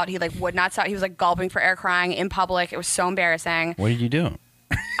eyes out. He like would not stop. He was like gulping for air, crying in public. It was so embarrassing. What did you do?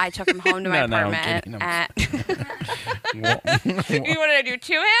 I took him home to my No, I'm apartment. kidding. What did I do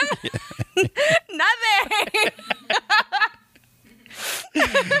to him? Nothing.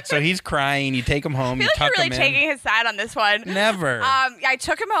 So he's crying. You take him home. I You feel like tuck you're him really in. taking his side on this one. Never. I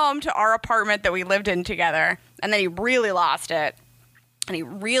took him home to our apartment that we lived in together, and then he really lost it, and he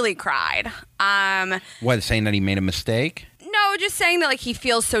really cried. What, saying that he made a mistake? No, just saying that like he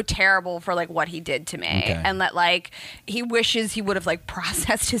feels so terrible for like what he did to me, Okay. and that like he wishes he would have like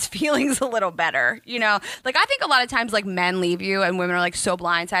processed his feelings a little better. You know, like I think a lot of times like men leave you and women are like so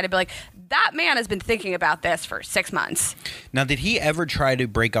blindsided, but like that man has been thinking about this for 6 months. Now, did he ever try to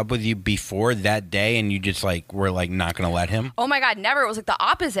break up with you before that day, and you just like were like not going to let him? Oh my God, never. It was like the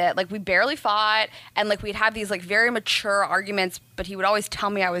opposite. Like we barely fought, and like we'd have these like very mature arguments, but he would always tell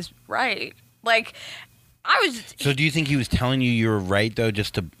me I was right. Like I was. So do you think he was telling you were right though,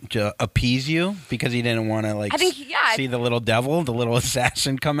 just to appease you because he didn't want to like I think, yeah. see the little devil, the little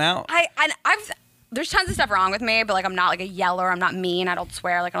assassin come out? There's tons of stuff wrong with me, but like I'm not like a yeller. I'm not mean. I don't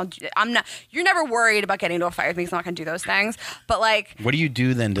swear. Like I'm not. You're never worried about getting into a fight with me because I'm not gonna do those things. But like, What do you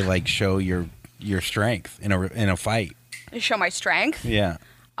do then to like show your strength in a fight? show my strength. Yeah.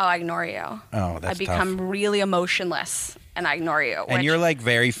 Oh, I ignore you. Oh, that's I become tough. really emotionless and I ignore you. And which- you're like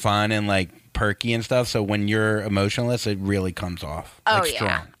very fun and like perky and stuff. So when you're emotionless, it really comes off. Oh like, yeah,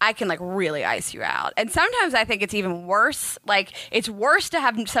 strong. I can like really ice you out. And sometimes I think it's even worse. Like it's worse to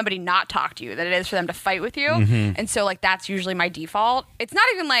have somebody not talk to you than it is for them to fight with you. Mm-hmm. And so like that's usually my default. It's not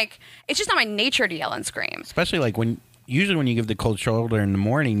even like it's just not my nature to yell and scream. Especially like usually when you give the cold shoulder in the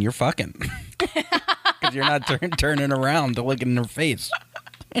morning, you're fucking. Because you're not turning around to look in their face.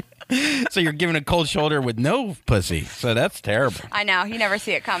 So you're giving a cold shoulder with no pussy. So that's terrible. I know you never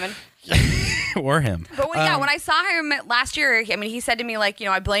see it coming. Or him. But when I saw him last year, I mean, he said to me, like, you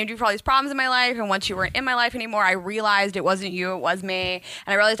know, I blamed you for all these problems in my life. And once you weren't in my life anymore, I realized it wasn't you, it was me.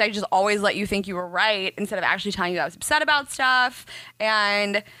 And I realized I just always let you think you were right instead of actually telling you I was upset about stuff.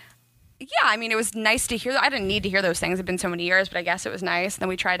 And yeah, I mean, it was nice to hear. I didn't need to hear those things. It's been so many years, but I guess it was nice. And then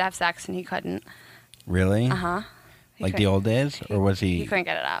we tried to have sex and he couldn't. Really? Uh-huh. Like the old days? Or was He couldn't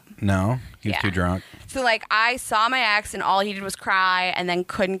get it up. No? He was Yeah. too drunk? So, like, I saw my ex, and all he did was cry and then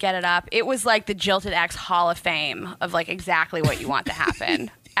couldn't get it up. It was like the Jilted Ex Hall of Fame of, like, exactly what you want to happen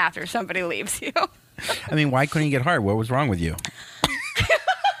after somebody leaves you. I mean, why couldn't he get hard? What was wrong with you?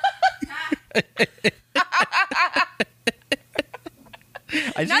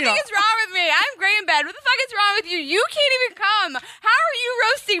 I see Nothing is wrong with me. I'm great in bed. What the fuck is wrong with you? You can't even come. How are you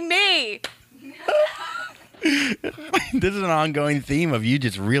roasting me? This is an ongoing theme of you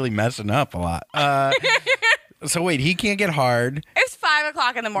just really messing up a lot. So wait, he can't get hard. It's 5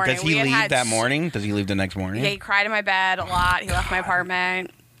 o'clock in the morning. Does he leave that morning? Does he leave the next morning? Yeah, he cried in my bed a lot. He left my apartment.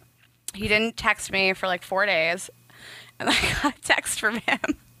 He didn't text me for like 4 days. And I got a text from him.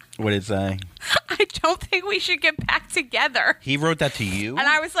 What did it say? I don't think we should get back together. He wrote that to you? And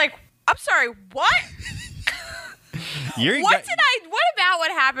I was like, I'm sorry, what? What about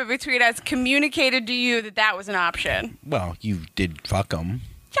what happened between us communicated to you that was an option? Well, you did fuck him.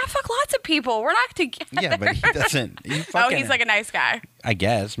 Yeah, fuck lots of people. We're not together. Yeah, but he doesn't. He's like a nice guy. I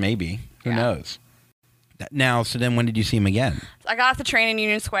guess, maybe. Who knows? Now, so then when did you see him again? I got off the train in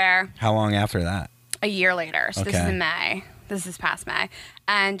Union Square. How long after that? A year later. So this is in May. This is past May.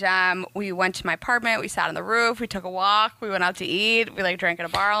 And we went to my apartment. We sat on the roof. We took a walk. We went out to eat. We drank at a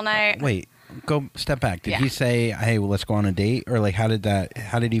bar all night. Wait, go step back. Did he say, hey, well, let's go on a date? Or how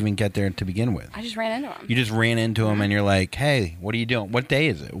did he even get there to begin with? I just ran into him. You just ran into him and you're like, hey, what are you doing? What day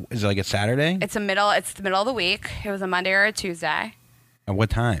is it? Is it like a Saturday? It's the middle of the week. It was a Monday or a Tuesday. At what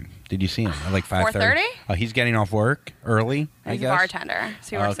time did you see him? At like 5:30? 4:30? Oh, he's getting off work early, I guess? He's a bartender.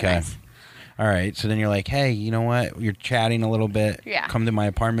 So he works at nights. All right. So then you're like, hey, you know what? You're chatting a little bit. Yeah. Come to my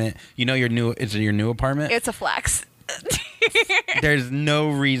apartment. You know is it your new apartment? It's a flex. There's no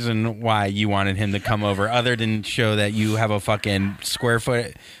reason why you wanted him to come over other than show that you have a fucking square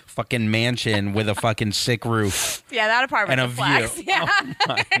foot fucking mansion with a fucking sick roof. Yeah, that apartment's and a flex. view. Yeah.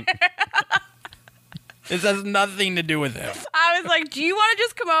 Oh this has nothing to do with him. I was like, do you want to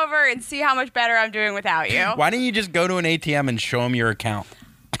just come over and see how much better I'm doing without you? Why don't you just go to an ATM and show him your account?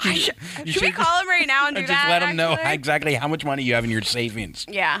 Should we call him right now and do just that? Just let him know exactly how much money you have in your savings.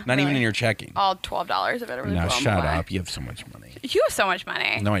 Yeah. Not even in your checking. All $12 of it. No, shut up. You have so much money. You have so much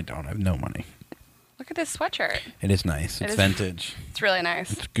money. No, I don't. I have no money. Look at this sweatshirt. It is nice. It's vintage. It's really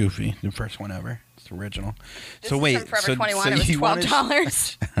nice. It's goofy. The first one ever. It's original. This is from Forever 21. It was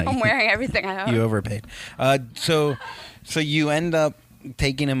 $12. I'm wearing everything I own. You overpaid. So you end up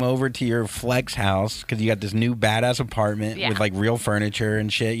taking him over to your flex house because you got this new badass apartment with like real furniture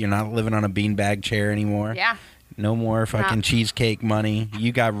and shit. You're not living on a beanbag chair anymore. Yeah. No more fucking cheesecake money.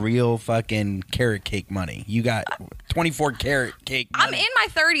 You got real fucking carrot cake money. You got 24 carrot cake money. I'm in my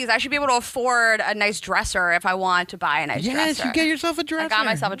 30s. I should be able to afford a nice dresser if I want to buy a nice dresser. Yes, you get yourself a dresser. I got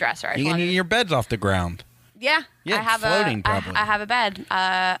myself a dresser. Your bed's off the ground. Yeah. Yeah, I have floating probably. I have a bed.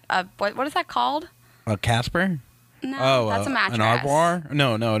 What is that called? A Casper? No, that's a mattress. An armoire?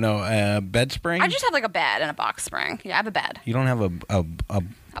 No. Bed spring? I just have like a bed and a box spring. Yeah, I have a bed. You don't have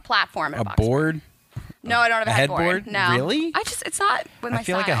a platform and a box board? Spring. No, I don't have a headboard. No. Really? It's not with my I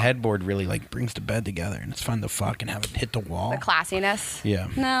feel like style. a headboard really brings the bed together and it's fun to fuck and have it hit the wall. The classiness. Yeah.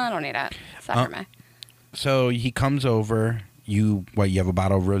 No, I don't need it. It's not for me. So he comes over. You have a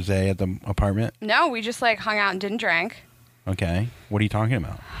bottle of rosé at the apartment? No, we just hung out and didn't drink. Okay. What are you talking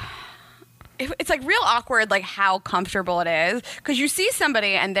about? It's real awkward, how comfortable it is. Because you see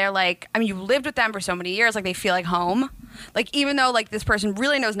somebody and they're you lived with them for so many years, they feel like home. Even though, this person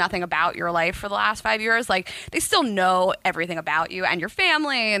really knows nothing about your life for the last 5 years, they still know everything about you and your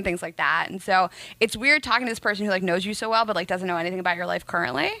family and things like that. And so it's weird talking to this person who, knows you so well but, doesn't know anything about your life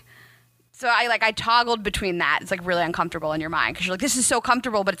currently. So I toggled between that. It's, really uncomfortable in your mind. Because you're this is so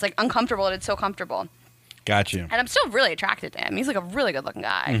comfortable, but it's, uncomfortable and it's so comfortable. Got you. And I'm still really attracted to him. He's, a really good-looking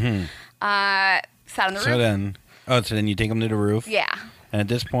guy. Mm-hmm. Sat on the roof. So then you take him to the roof? Yeah. And at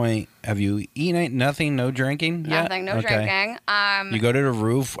this point, have you eaten nothing, no drinking yet? Nothing, no drinking. You go to the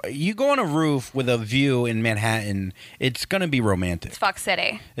roof. You go on a roof with a view in Manhattan. It's going to be romantic. It's Fuck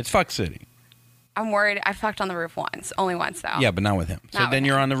City. It's Fuck City. I'm worried. I fucked on the roof once. Only once, though. Yeah, but not with him. So then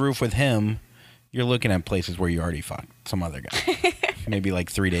you're on the roof with him. You're looking at places where you already fucked some other guy. Maybe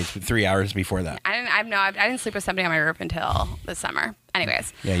 3 hours before that. I didn't sleep with somebody on my roof until this summer.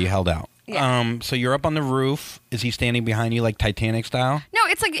 Anyways. Yeah, you held out. Yeah. So you're up on the roof. Is he standing behind you like Titanic style? No,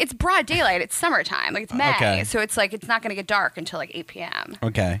 it's broad daylight. It's summertime. It's May. Okay. So it's it's not going to get dark until 8 p.m.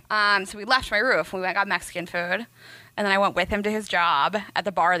 Okay. So we left my roof. We went and got Mexican food. And then I went with him to his job at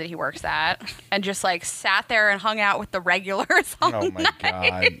the bar that he works at and just sat there and hung out with the regulars all Oh my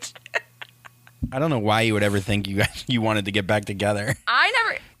night. God. I don't know why you would ever think you wanted to get back together. I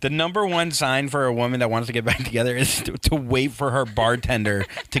never. The number one sign for a woman that wants to get back together is to wait for her bartender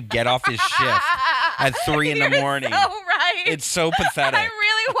to get off his shift at 3 in the morning. So right. It's so pathetic. I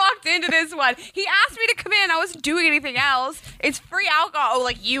really walked into this one. He asked me to come in. I wasn't doing anything else. It's free alcohol. Oh,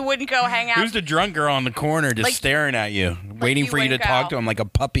 like you wouldn't go hang out. Who's the drunk girl on the corner just staring at you, waiting for you to talk to him like a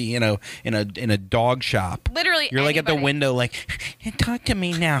puppy, in a dog shop? Literally, you're like at the window, like, talk to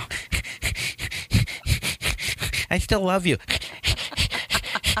me now. I still love you.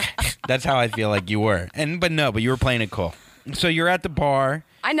 That's how I feel like you were. But you were playing it cool. So you're at the bar.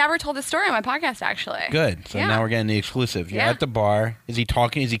 I never told this story on my podcast, actually. Good. So now we're getting the exclusive. You're at the bar. Is he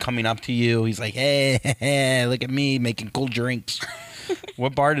talking? Is he coming up to you? He's like, hey, look at me making cool drinks.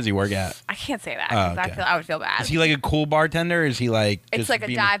 What bar does he work at? I can't say that because I would feel bad. Is he like a cool bartender? Or is he like... It's like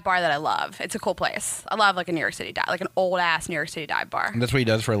a dive bar that I love. It's a cool place. I love like a New York City dive, like an old-ass New York City dive bar. And that's what he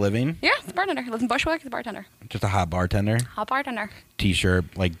does for a living? Yeah, he's a bartender. He lives in Bushwick. He's a bartender. Just a hot bartender? Hot bartender.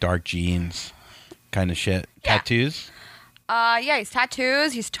 T-shirt, like dark jeans kind of shit. Yeah. Tattoos? Yeah, he's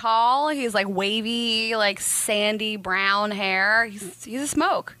tattoos. He's tall. He's like wavy, like sandy brown hair. He's a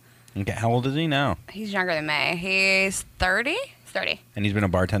smoke. Okay, how old is he now? He's younger than me. He's 30. He's 30. And he's been a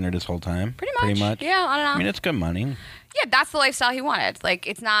bartender this whole time? Pretty much. Yeah, I don't know. I mean, it's good money. Yeah, that's the lifestyle he wanted. Like,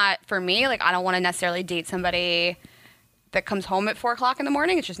 it's not for me. Like, I don't want to necessarily date somebody that comes home at 4 o'clock in the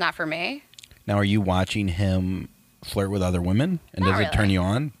morning. It's just not for me. Now, are you watching him flirt with other women? And Not does it turn really. you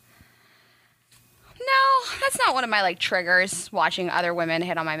on? No, that's not one of my, like, triggers, watching other women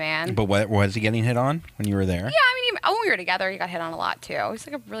hit on my man. But what was he getting hit on when you were there? Yeah, I mean, when we were together, he got hit on a lot, too. He's,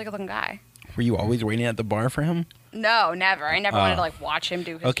 like, a really good-looking guy. Were you always waiting at the bar for him? No, never. I never wanted to, like, watch him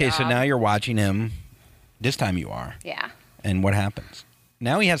do his Okay, job. so now you're watching him. This time you are. Yeah. And what happens?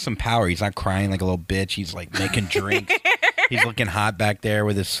 Now he has some power. He's not crying like a little bitch. He's, like, making drinks. He's looking hot back there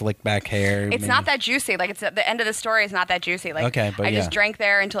with his slick back hair. It's not that juicy. Like, it's at the end of the story is not that juicy. Like, okay, but I just drank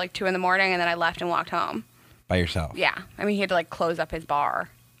there until, like, 2 in the morning, and then I left and walked home. By yourself? Yeah. I mean, he had to, like, close up his bar,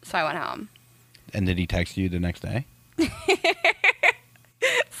 so I went home. And did he text you the next day?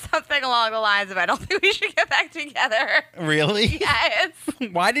 Something along the lines of, I don't think we should get back together. Really? Yes.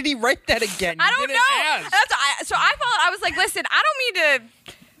 Why did he write that again? I don't know. So I was like, listen, I don't mean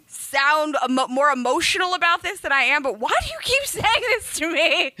to sound more emotional about this than I am, but why do you keep saying this to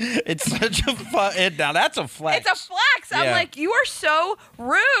me? It's such a fun... Now, that's a flex. It's a flex. I'm like, you are so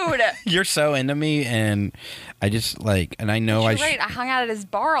rude. You're so into me, and I just, like... And I know You're right. I hung out at his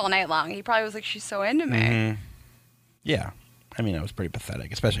bar all night long. He probably was like, she's so into me. Mm-hmm. Yeah. I mean, it was pretty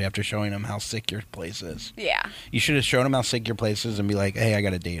pathetic, especially after showing him how sick your place is. Yeah. You should have shown him how sick your place is and be like, hey, I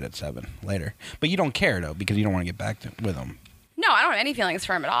got a date at 7 later. But you don't care, though, because you don't want to get back with him. No, I don't have any feelings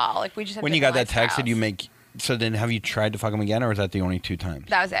for him at all. Like, we just have when you got that text, did you make... So then have you tried to fuck him again, or was that the only 2 times?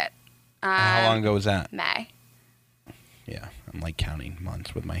 That was it. How long ago was that? May. Yeah, I'm like counting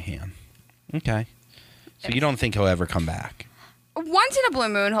months with my hand. Okay. So you don't think he'll ever come back? Once in a blue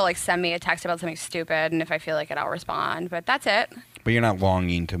moon, he'll like send me a text about something stupid, and if I feel like it, I'll respond. But that's it. But you're not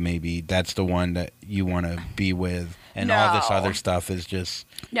longing to maybe that's the one that you want to be with, and all this other stuff is just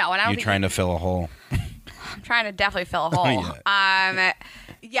no. And I don't you're trying to fill a hole. I'm trying to definitely fill a hole.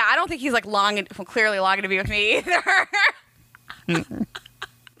 Yeah, I don't think he's like clearly longing to be with me either.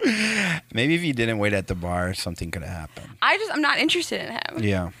 Maybe if you didn't wait at the bar, something could have happened. I'm not interested in him.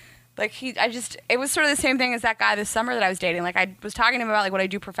 Yeah. Like it was sort of the same thing as that guy this summer that I was dating. Like I was talking to him about like what I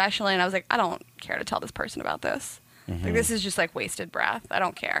do professionally, and I was like, I don't care to tell this person about this. Mm-hmm. Like this is just like wasted breath. I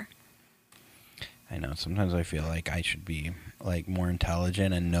don't care. I know. Sometimes I feel like I should be like more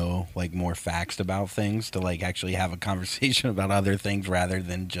intelligent and know like more facts about things to like actually have a conversation about other things rather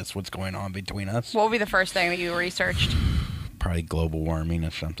than just what's going on between us. What would be the first thing that you researched? Probably global warming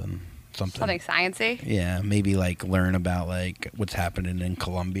or something. Something sciencey? Yeah, maybe like learn about like what's happening in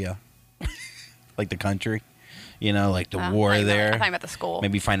Colombia, like the country. You know, like the war there. I'm talking about the school.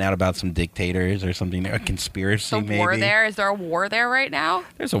 Maybe find out about some dictators or something. A conspiracy, maybe. War there? Is there a war there right now?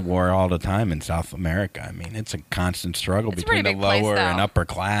 There's a war all the time in South America. I mean, it's a constant struggle between the lower and upper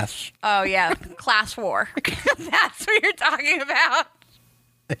class. Oh, yeah. Class war. That's what you're talking about.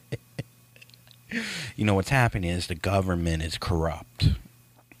 You know, what's happening is the government is corrupt.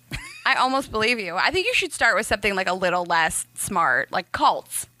 I almost believe you. I think you should start with something like a little less smart, like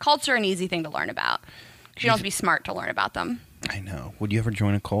cults. Cults are an easy thing to learn about. You don't have to be smart to learn about them. I know. Would you ever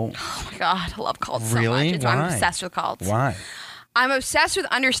join a cult? Oh, my God. I love cults really? so much. Why? I'm obsessed with cults. Why? I'm obsessed with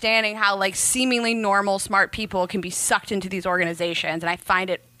understanding how, like, seemingly normal, smart people can be sucked into these organizations, and I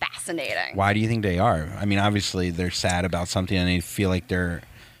find it fascinating. Why do you think they are? I mean, obviously, they're sad about something, and they feel like they're,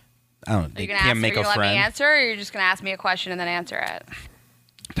 I don't know, they can't make a friend. Are you going to let me answer, or you're just going to ask me a question and then answer it?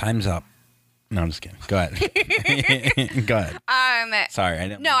 Time's up. No, I'm just kidding. Go ahead. Go ahead. Sorry.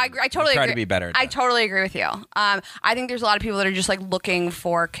 I totally try to be better at that. I totally agree with you. I think there's a lot of people that are just like looking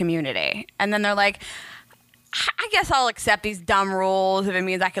for community. And then they're like, I guess I'll accept these dumb rules if it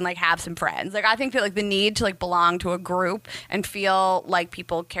means I can like have some friends. Like I think that like the need to like belong to a group and feel like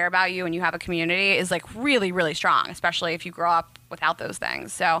people care about you and you have a community is like really, really strong, especially if you grow up without those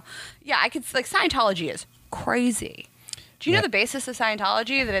things. So yeah, I could like Scientology is crazy. Do you know the basis of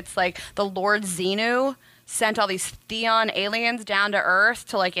Scientology? That it's like the Lord Xenu sent all these Theon aliens down to Earth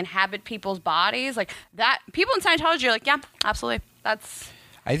to like inhabit people's bodies. Like that, people in Scientology are like, yeah, absolutely.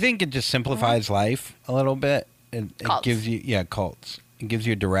 I think it just simplifies life a little bit. It gives you, cults. It gives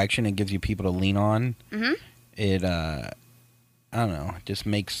you a direction. It gives you people to lean on. Mm-hmm. It, I don't know, it just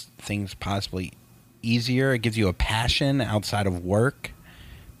makes things possibly easier. It gives you a passion outside of work.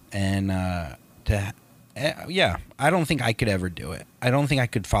 And, I don't think I could ever do it. I don't think I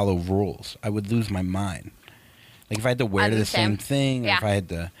could follow rules. I would lose my mind. Like if I had to wear the same thing, or if I had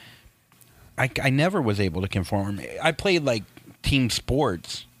to, I never was able to conform. I played like team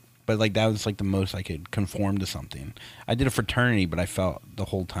sports, but like that was like the most I could conform to something. I did a fraternity, but I felt the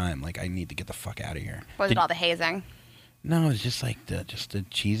whole time like I need to get the fuck out of here. Was it all the hazing? No, it's just like the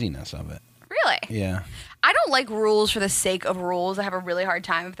cheesiness of it. Really? Yeah. I don't like rules for the sake of rules. I have a really hard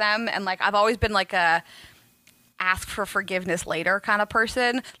time with them, and like I've always been like a ask for forgiveness later kind of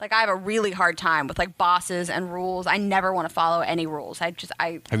person. Like I have a really hard time with like bosses and rules. I never want to follow any rules. Have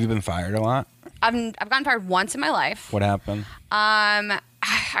you been fired a lot? I've gotten fired once in my life. What happened? I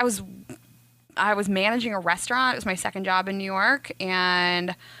was managing a restaurant. It was my second job in New York,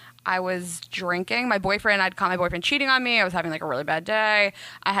 and I was drinking. I'd caught my boyfriend cheating on me. I was having like a really bad day.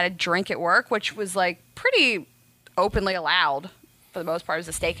 I had a drink at work, which was like pretty openly allowed for the most part. It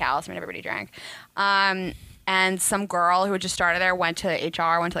was a steakhouse. I mean, everybody drank. And some girl who had just started there went to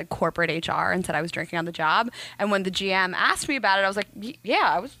HR, went to like corporate HR, and said I was drinking on the job. And when the GM asked me about it, I was like,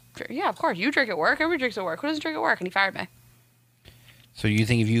 yeah, of course. You drink at work. Everybody drinks at work. Who doesn't drink at work? And he fired me. So you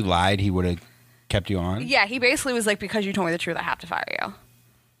think if you lied, he would have kept you on? Yeah, he basically was like, because you told me the truth, I have to fire you.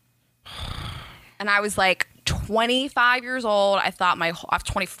 And I was like 25 years old. I was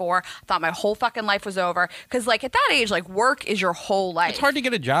 24. I thought my whole fucking life was over. Because like at that age, like work is your whole life. It's hard to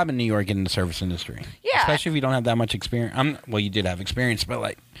get a job in New York in the service industry. Yeah. Especially if you don't have that much experience. Well, you did have experience, but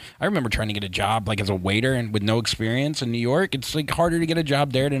like I remember trying to get a job like as a waiter and with no experience in New York. It's like harder to get a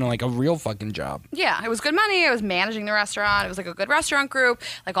job there than like a real fucking job. Yeah, it was good money. I was managing the restaurant. It was like a good restaurant group.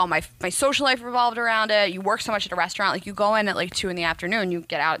 Like all my social life revolved around it. You work so much at a restaurant. Like you go in at like 2 p.m, you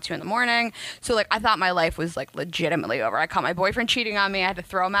get out at 2 a.m. So like I thought my life was like legitimately over. I caught my boyfriend cheating on me. I had to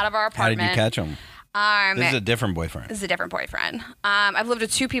throw him out of our apartment. How did you catch him? This is a different boyfriend. I've lived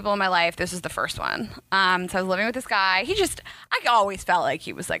with 2 people in my life. This is the first one. So I was living with this guy. I always felt like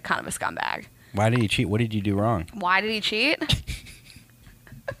he was like kind of a scumbag. Why did he cheat? What did you do wrong? Why did he cheat?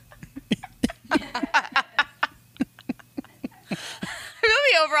 I feel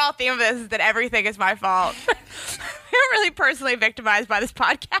the overall theme of this is that everything is my fault. I'm really personally victimized by this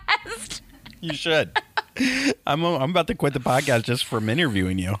podcast. You should. I'm about to quit the podcast just from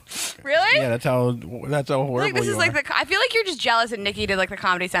interviewing you. Really? Yeah, that's how horrible like, this you is are. like I feel like you're just jealous that Nikki did like the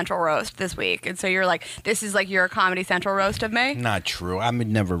Comedy Central roast this week, and so you're like, this is like your Comedy Central roast of me. Not true. I would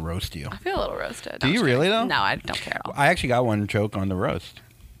never roast you. I feel a little roasted. Do you really though? No, I don't care at all. I actually got one joke on the roast.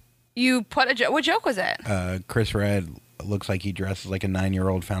 You put a joke. What joke was it? Chris Red looks like he dresses like a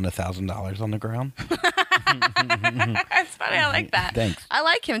 9-year-old found $1,000 on the ground. That's funny. I like that. Thanks. I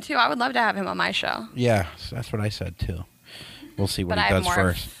like him too. I would love to have him on my show. Yeah, that's what I said too. We'll see what he does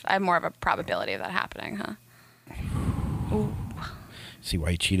first. I have more of a probability of that happening, huh? Ooh. See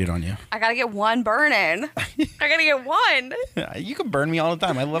why he cheated on you. I gotta get one burn-in. I gotta get one. You can burn me all the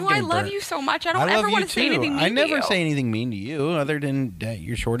time. I love getting burned. I love you so much. I don't ever want to say anything mean to you. I never say anything mean to you other than that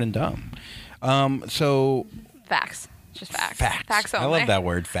you're short and dumb. So facts. Just facts. Facts only. I love that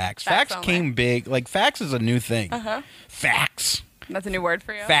word, facts. Facts came big. Like, facts is a new thing. Uh-huh. Facts. That's a new word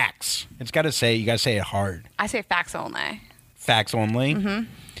for you? Facts. You got to say it hard. I say facts only. Facts only? Mm-hmm.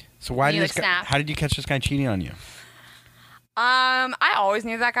 So how did you catch this guy cheating on you? I always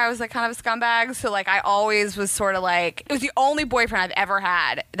knew that guy was like kind of a scumbag. So like I always was sort of like, it was the only boyfriend I've ever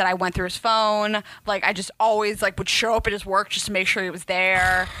had that I went through his phone. Like I just always like would show up at his work just to make sure he was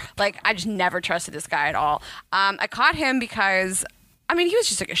there. Like I just never trusted this guy at all. I caught him because he was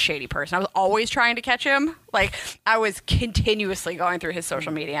just like a shady person. I was always trying to catch him. Like I was continuously going through his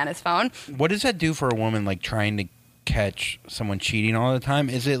social media on his phone. What does that do for a woman like trying to catch someone cheating all the time?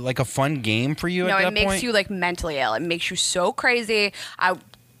 Is it like a fun game for you at that point? No, it makes you like mentally ill. It makes you so crazy. I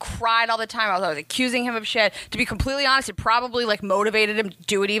cried all the time. I was always accusing him of shit. To be completely honest, it probably like motivated him to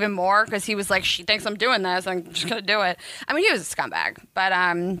do it even more because he was like, she thinks I'm doing this, I'm just gonna do it. He was a scumbag. But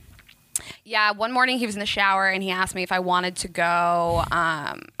Yeah, one morning he was in the shower and he asked me if I wanted to go.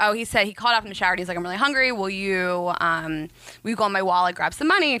 He said he called up in the shower and he's like, I'm really hungry. Will you go in my wallet, grab some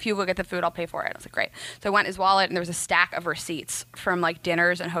money? If you go get the food, I'll pay for it. I was like, great. So I went in his wallet and there was a stack of receipts from like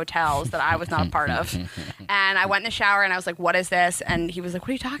dinners and hotels that I was not a part of. And I went in the shower and I was like, what is this? And he was like, what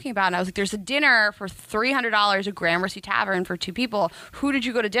are you talking about? And I was like, there's a dinner for $300 at Gramercy Tavern for 2 people. Who did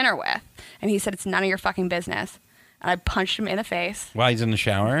you go to dinner with? And he said, it's none of your fucking business. And I punched him in the face. While he's in the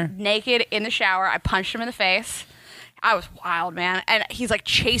shower? Naked in the shower. I punched him in the face. I was wild, man. And he's like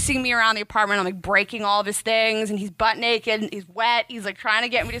chasing me around the apartment. I'm like breaking all of his things. And he's butt naked. And he's wet. He's like trying to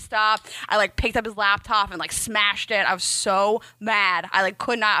get me to stop. I like picked up his laptop and like smashed it. I was so mad. I like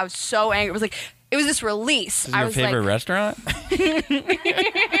could not. I was so angry. It was this release. Is it your favorite restaurant?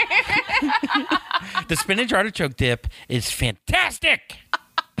 The spinach artichoke dip is fantastic.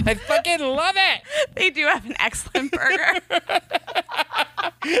 I fucking love it. They do have an excellent burger.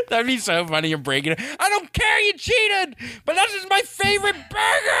 That'd be so funny. You're breaking it. I don't care you cheated, but this is my favorite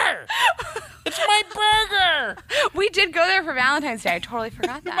burger. It's my burger. We did go there for Valentine's Day. I totally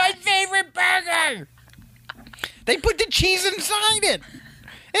forgot that. My favorite burger. They put the cheese inside it.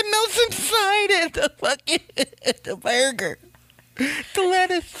 It melts inside it. The burger. The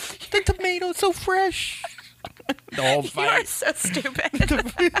lettuce. The tomato so fresh. The whole fight. You are so stupid.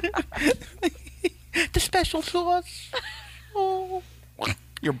 The special sauce. Oh.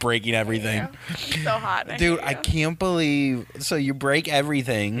 You're breaking everything. So hot. Dude, I can't believe. So you break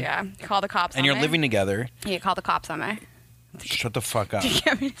everything. Yeah. Call the cops and on you're me. living together. Yeah, call the cops on me. Shut the fuck up. To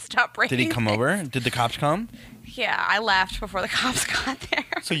get me to stop breaking Did he come things. over? Did the cops come? Yeah, I left before the cops got there.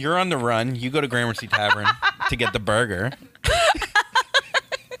 So you're on the run. You go to Gramercy Tavern to get the burger.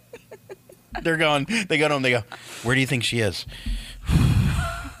 They go to him. They go, where do you think she is?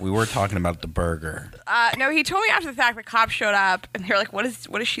 We were talking about the burger. No, he told me after the fact the cops showed up and they were like, what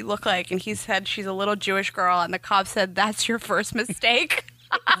does she look like? And he said she's a little Jewish girl. And the cops said, that's your first mistake.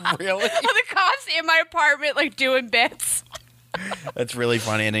 Really? And the cops in my apartment like doing bits. That's really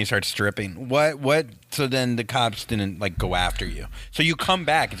funny. And then he starts stripping. What? So then the cops didn't like go after you. So you come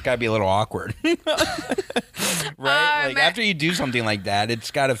back. It's got to be a little awkward. Right? Like after you do something like that,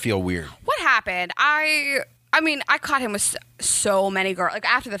 it's got to feel weird. What happened? I mean, I caught him with so many girls. Like,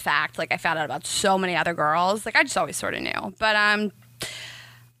 after the fact, like, I found out about so many other girls. Like, I just always sort of knew. But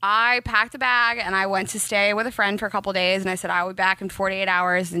I packed a bag, and I went to stay with a friend for a couple days, and I said, I will be back in 48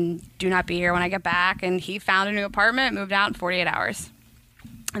 hours, and do not be here when I get back. And he found a new apartment, moved out in 48 hours.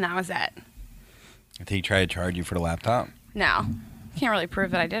 And that was it. Did he try to charge you for the laptop? No. Can't really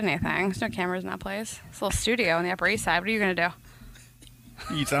prove that I did anything. There's no cameras in that place. It's a little studio on the Upper East Side. What are you going to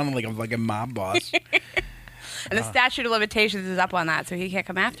do? You sounded like a fucking mob boss. And the statute of limitations is up on that, so he can't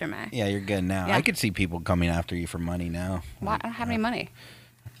come after me. Yeah, you're good now. Yeah. I could see people coming after you for money now. Why? I don't have any money.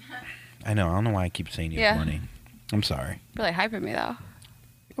 I know. I don't know why I keep saying you have money. I'm sorry. Really hyping me, though.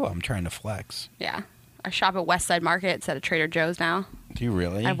 Well, I'm trying to flex. Yeah. I shop at West Side Market instead of Trader Joe's now. Do you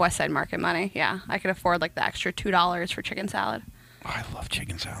really? I have West Side Market money, yeah. I could afford like the extra $2 for chicken salad. Oh, I love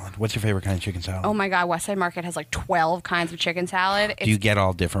chicken salad. What's your favorite kind of chicken salad? Oh my God, West Side Market has like 12 kinds of chicken salad. Do you get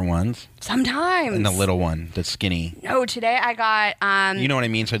all different ones? Sometimes. And the little one, the skinny. No, today I got... you know what I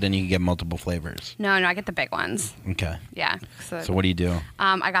mean? So then you can get multiple flavors. No, I get the big ones. Okay. Yeah. So what do you do?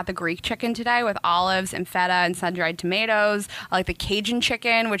 I got the Greek chicken today with olives and feta and sun-dried tomatoes. I like the Cajun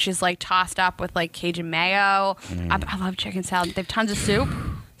chicken, which is like tossed up with like Cajun mayo. I love chicken salad. They have tons of soup.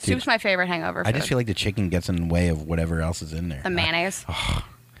 Soup's my favorite hangover food. I just feel like the chicken gets in the way of whatever else is in there. The mayonnaise. I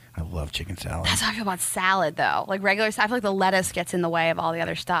love chicken salad. That's how I feel about salad, though. Like regular, I feel like the lettuce gets in the way of all the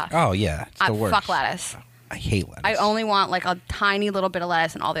other stuff. Oh, yeah. It's the worst. Fuck lettuce. I hate lettuce. I only want like a tiny little bit of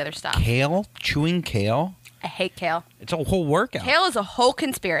lettuce and all the other stuff. Kale? Chewing kale? I hate kale. It's a whole workout. Kale is a whole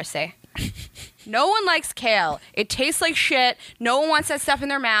conspiracy. No one likes kale. It tastes like shit. No one wants that stuff in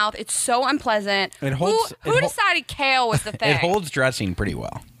their mouth. It's so unpleasant. Who decided kale was the thing? It holds dressing pretty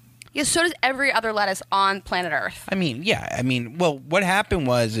well. Yeah, so does every other lettuce on planet Earth. I mean, yeah. Well, what happened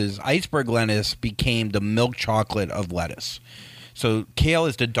is iceberg lettuce became the milk chocolate of lettuce. So kale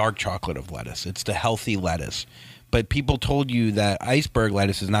is the dark chocolate of lettuce. It's the healthy lettuce. But people told you that iceberg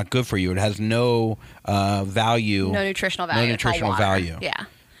lettuce is not good for you. It has no value. No nutritional value. No nutritional value. Yeah.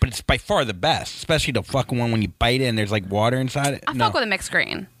 But it's by far the best, especially the fucking one when you bite it and there's like water inside it. I fuck with a mixed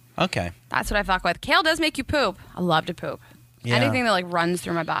green. Okay. That's what I fuck with. Kale does make you poop. I love to poop. Yeah. Anything that like runs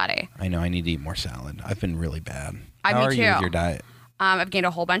through my body. I know. I need to eat more salad. I've been really bad. Me How are you too. with your diet? I've gained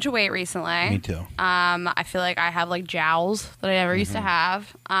a whole bunch of weight recently. Me too. I feel like I have like jowls that I never used to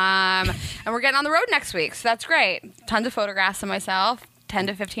have. And we're getting on the road next week, so that's great. Tons of photographs of myself, 10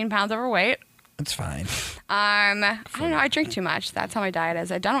 to 15 pounds overweight. It's fine. I don't know. I drink too much. That's how my diet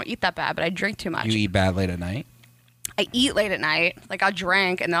is. I don't eat that bad, but I drink too much. You eat bad late at night? I eat late at night. Like, I'll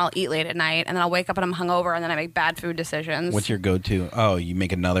drink, and then I'll eat late at night, and then I'll wake up and I'm hungover, and then I make bad food decisions. What's your go-to? Oh, you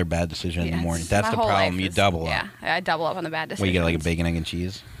make another bad decision in the morning. That's the problem. You double up. Yeah, I double up on the bad decisions. Well, you get like a bacon, egg, and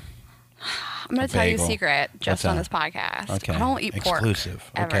cheese? I'm going to tell you a bagel. secret just on this podcast. Okay. I don't eat pork.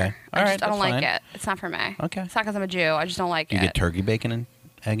 Exclusive. Ever. Okay. All right, I don't like fine. it. It's not for me. Okay. It's not because I'm a Jew. I just don't like You it. get turkey bacon and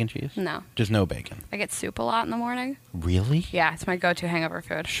egg and cheese? No. Just no bacon. I get soup a lot in the morning. Really? Yeah, it's my go-to hangover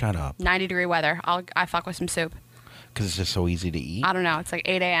food. Shut up. 90-degree weather. I fuck with some soup. Because it's just so easy to eat? I don't know. It's like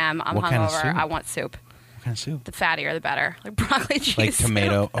 8 a.m. I'm What kind of hungover. soup? I want soup. What kind of soup? The fattier, the better. Like broccoli cheese. Like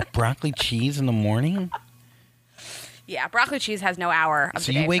tomato. Oh, broccoli cheese in the morning? Yeah, broccoli cheese has no hour of So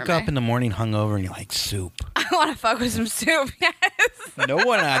the day you wake for up me. in the morning hungover and you're like, soup. I want to fuck with some soup. Yes. No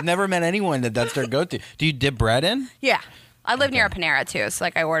one. I've never met anyone that's their go-to. Do you dip bread in? Yeah. I live near a Panera too, so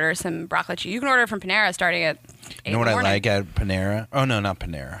like I order some broccoli cheese. You can order from Panera starting at 8 You know what in the I morning. like at Panera? Oh, no, not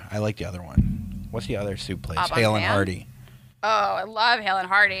Panera. I like the other one. What's the other soup place? Up on Hale and Pan? Hardy. Oh, I love Hale and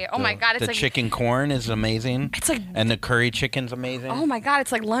Hardy. Oh my god, it's the like chicken corn is amazing. It's like And the curry chicken's amazing. oh my god,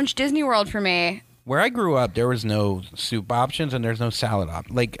 it's like lunch Disney World for me. Where I grew up, there was no soup options and there's no salad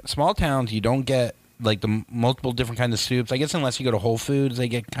options. Like small towns, you don't get like the multiple different kinds of soups. I guess unless you go to Whole Foods, they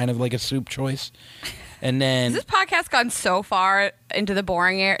get kind of like a soup choice. And then Has this podcast gone so far into the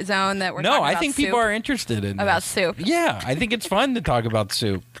boring zone that we're no, talking I about think soup? people are interested in About this. soup. Yeah, I think it's fun to talk about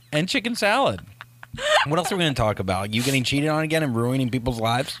soup and chicken salad. What else are we going to talk about? You getting cheated on again and ruining people's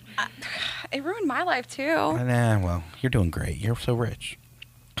lives? It ruined my life too. Nah, well, you're doing great. You're so rich.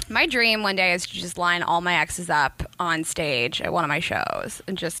 My dream one day is to just line all my exes up on stage at one of my shows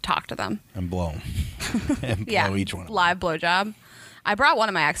and just talk to them. And blow 'em. And Yeah, blow each one. live blowjob. I brought one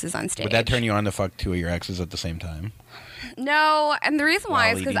of my exes on stage. Would that turn you on to fuck two of your exes at the same time? No, and the reason why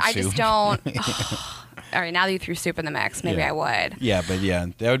While is because eating I just soup? don't. All right, now that you threw soup in the mix, maybe Yeah. I would. Yeah, but yeah,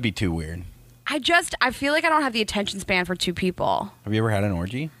 that would be too weird. I feel like I don't have the attention span for two people. Have you ever had an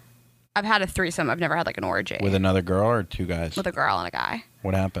orgy? I've had a threesome. I've never had like an orgy With another girl or two guys? with a girl and a guy.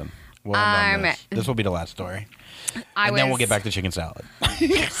 What happened? We'll end on Um, this will be the last story. I And then we'll was- get back to chicken salad.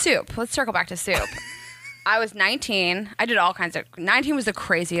 soup. Let's circle back to soup. I was 19. I did all kinds of. 19 was the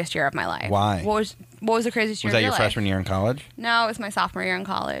craziest year of my life. Why? What was the craziest year Was that of your life? freshman year in college? No, it was my sophomore year in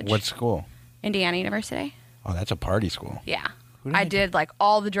college. What school? Indiana University. Oh, that's a party school. Yeah. Who did I I did like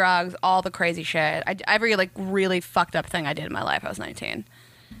all the drugs, all the crazy shit. Every like really fucked up thing I did in my life. I was 19.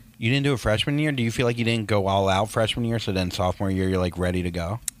 You didn't do a freshman year? Do you feel like you didn't go all out freshman year, so then sophomore year you're like ready to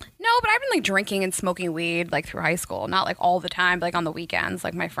go? No, but I've been like drinking and smoking weed like through high school. Not like all the time, but like on the weekends.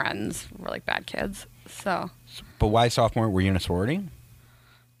 Like my friends were like bad kids. So But why sophomore? Were you in a sorority?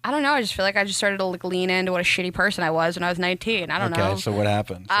 I don't know. I just feel like I just started to like lean into what a shitty person I was when I was 19. I don't know. Okay, so what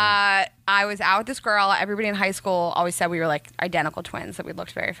happened? So- I was out with this girl. Everybody in high school always said we were like identical twins, that we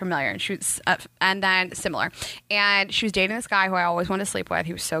looked very familiar, and she was, and then similar. And she was dating this guy who I always wanted to sleep with.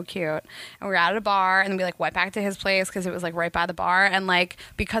 He was so cute. And we were out at a bar, and then we like went back to his place because it was like right by the bar. And like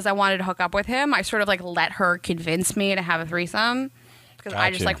because I wanted to hook up with him, I sort of like let her convince me to have a threesome because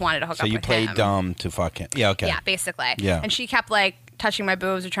I just Gotcha. like wanted to hook up So you with played him. dumb to fuck him. Yeah, okay. Yeah, basically. Yeah. And she kept like touching my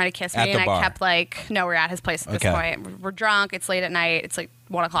boobs or trying to kiss me, At the and bar. I kept like, no, we're at his place at this Okay. point. We're drunk. It's late at night. It's like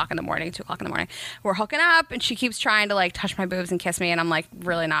 1 o'clock in the morning, 2 o'clock in the morning. We're hooking up, and she keeps trying to like touch my boobs and kiss me, and I'm like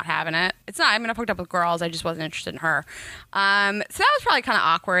really not having it. It's not. I mean, I've hooked up with girls. I just wasn't interested in her. So that was probably kind of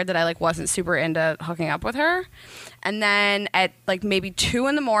awkward that I like wasn't super into hooking up with her. And then at like maybe 2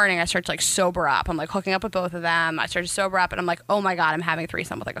 in the morning, I start to like sober up. I'm like hooking up with both of them. I start to sober up, and I'm like, oh my god, I'm having a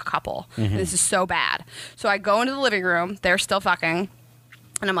threesome with like a couple. Mm-hmm. This is so bad. So I go into the living room. They're still fucking.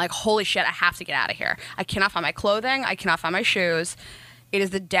 And I'm like, holy shit, I have to get out of here. I cannot find my clothing. I cannot find my shoes. It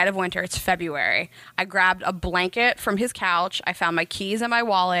is the dead of winter. It's February. I grabbed a blanket from his couch. I found my keys and my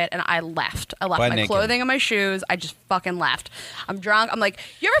wallet, and I left. I left Butt my naked. clothing and my shoes. I just fucking left. I'm drunk. I'm like,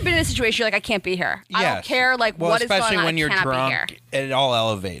 you ever been in a situation you're like, I can't be here? I don't Yes. care like well, what is going especially on. when I you're cannot be here. drunk, it all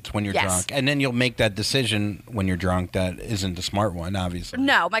elevates when you're Yes. drunk, and then you'll make that decision when you're drunk that isn't the smart one, obviously.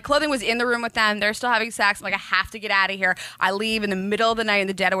 No, my clothing was in the room with them. They're still having sex. I'm like, I have to get out of here. I leave in the middle of the night in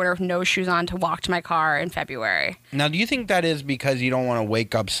the dead of winter with no shoes on to walk to my car in February. Now, do you think that is because you don't want to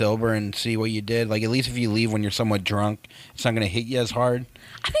wake up sober and see what you did? Like, at least if you leave when you're somewhat drunk, it's not going to hit you as hard.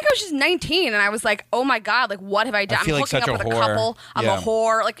 I think I was just 19, and I was like, oh my god, like what have I done? I feel I'm like hooking such up a with a whore. couple. I'm Yeah. a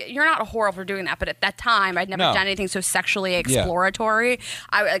whore. Like you're not a whore for doing that, but at that time, I'd never No. done anything so sexually exploratory.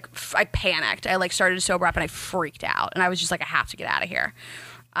 I I panicked. I like started to sober up, and I freaked out, and I was just like, I have to get out of here.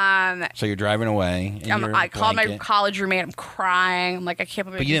 So you're driving away. In your I called my blanket. college roommate. I'm crying. I'm like, I can't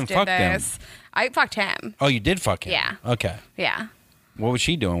believe But you I didn't just fuck did them. this. I fucked him. Oh, you did fuck him? Yeah. Okay. Yeah. What was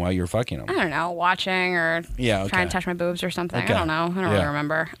she doing while you were fucking him? I don't know, watching or trying to touch my boobs or something. Okay. I don't know. I don't really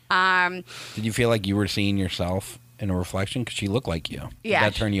remember. Did you feel like you were seeing yourself in a reflection? Because she looked like you. Yeah.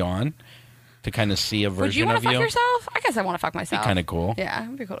 Did that turn you on? To kind of see a version of you? Would you want to fuck yourself? I guess I want to fuck myself. Kind of cool. Yeah,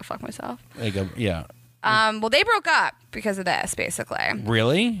 it'd be cool to fuck myself. Yeah. Well, they broke up because of this, basically.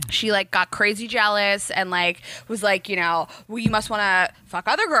 Really? She like got crazy jealous and like was like, well, you must want to fuck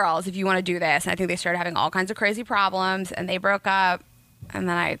other girls if you want to do this. And I think they started having all kinds of crazy problems, and they broke up. And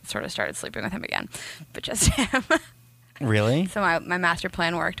then I sort of started sleeping with him again, but just him. Really? So my master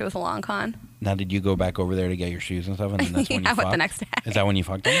plan worked. It was a long con. Now, did you go back over there to get your shoes and stuff, and then that's when you I fucked? went the next day. Is that when you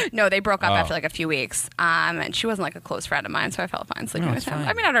fucked him? No, they broke up after like a few weeks. And she wasn't like a close friend of mine, so I felt fine sleeping with him. Fine.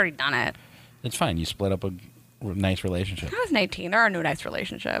 I mean, I'd already done it. It's fine. You split up a nice relationship. I was 19. There are no nice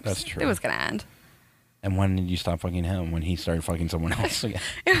relationships. That's true. It was going to end. And when did you stop fucking him? When he started fucking someone else again?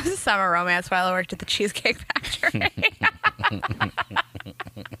 It was a summer romance while I worked at the Cheesecake Factory.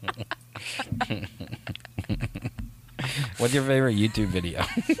 What's your favorite YouTube video?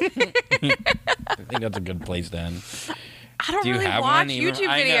 I think that's a good place to end. I don't Do you really have watch one even? YouTube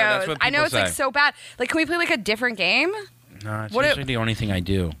I know, videos. that's what I know people it's like say. so bad. Like, can we play like a different game? No, it's What usually the only thing I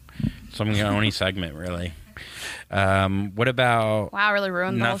do. So I'm the only segment, really. What about Wow, I really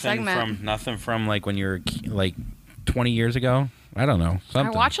ruined the whole segment. nothing from like when you were like 20 years ago? I don't know. I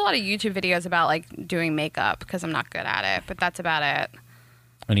Something. watch a lot of YouTube videos about like doing makeup because I'm not good at it, but that's about it.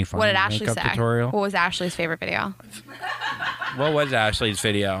 Any fun What did Ashley makeup say? tutorial? What was Ashley's favorite video? What was Ashley's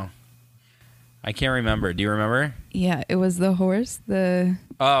video? I can't remember. Do you remember? Yeah, it was the horse.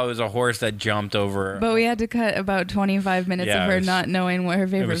 Oh, it was a horse that jumped over. But we had to cut about 25 minutes Yeah, of it her was- not knowing what her It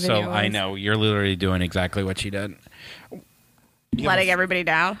favorite was video so. was. I know you're literally doing exactly what she did. Letting everybody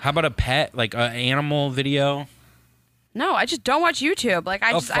down? How about a pet, like an animal video? No, I just don't watch YouTube. Like I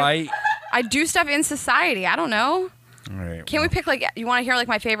A just fight. I do stuff in society. I don't know. All right. Can we pick like you want to hear like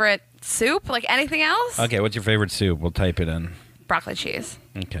my favorite soup? Like anything else? Okay, what's your favorite soup? We'll type it in. Broccoli cheese.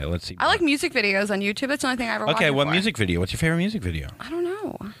 Okay, let's see. I like music videos on YouTube. That's the only thing I ever watch. Okay, what before. music video? What's your favorite music video? I don't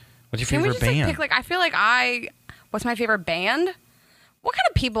know. What's your Can we favorite just like, band? pick like I feel like what's my favorite band? What kind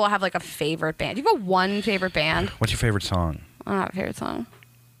of people have like a favorite band? Do you have one favorite band? What's your favorite song? I don't have a favorite song.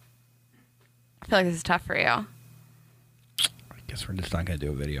 I feel like this is tough for you. I guess we're just not gonna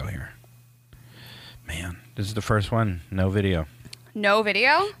do a video here. Man, this is the first one. No video. No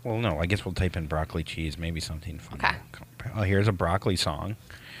video? Well, no. I guess we'll type in broccoli cheese. Maybe something fun. Okay. Oh, here's a broccoli song.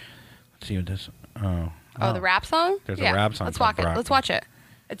 Let's see what this. Oh, the rap song? There's a rap song Let's called watch it. Broccoli. Let's watch it.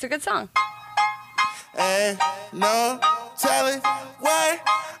 It's a good song. Ain't no telling what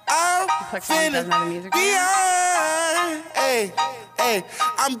I'm Click song that doesn't have a music video. beyond. Hey, hey,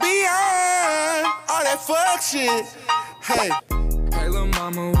 I'm beyond all that fuck shit. Hey. Hey, little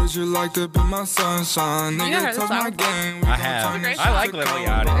mama, would you like to be my sunshine? You never heard Nigga, this touch song my before? game. I have. great I song. like Lil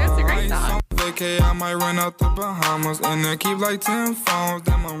Yachty. It's a great song. Vacay, I might run out the Bahamas and then keep like 10 phones.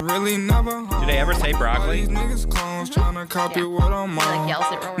 Damn, I'm really never home. Do they ever say broccoli? These niggas clones tryna copy Yeah. what I'm He, like, on. yells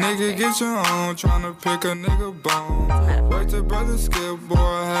it real Nigga, raspy. get your own, tryna pick a nigga bone. Wait till brother skip, boy,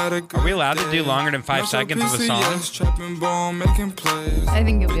 had a good Are we allowed to do day. longer than 5 Mess up seconds of a song? PCS, trapping bone, making plays. I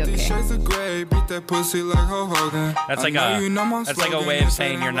think you'll be These okay. shades of gray, beat that pussy like Ho Hogan. That's I like know a you know my that's like a slogan, way of you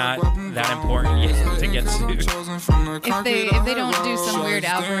saying said you're I'm not a weapon that bomb. important yet to get Cause I'm sued. chosen from the If they don't do some weird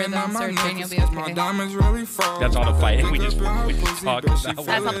algorithm searching, you'll be okay. That's all the fighting we just talked about. That's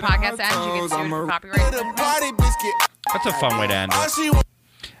how the podcast ends. You get sued for copyright. Put a body biscuit. That's a fun way to end All it. she want.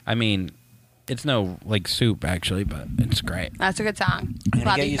 I mean, it's no like soup actually, but it's great. That's a good song. I'm Glad gonna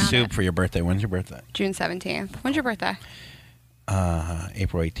that get you you found soup it. for your birthday. When's your birthday? June 17th. When's your birthday?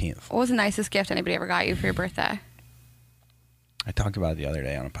 April 18th. What was the nicest gift anybody ever got you for your birthday? I talked about it the other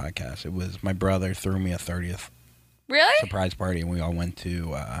day on a podcast. It was my brother threw me a 30th Really? surprise party, and we all went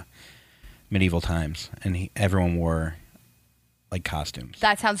to medieval times, and everyone wore like costumes.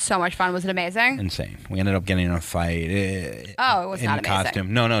 That sounds so much fun. Was it amazing? Insane. We ended up getting in a fight. Oh, it was in not a amazing.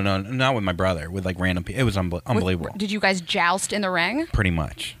 costume. No, not with my brother. With like random people. It was unbelievable. Did you guys joust in the ring? Pretty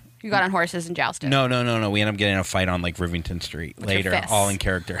much. You got on horses and jousted. No. We ended up getting in a fight on like Rivington Street With your later, fists. all in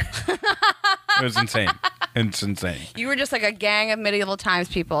character. It was insane. It's insane. You were just like a gang of medieval times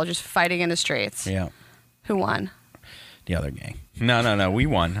people just fighting in the streets. Yeah. Who won? The other gang. No. We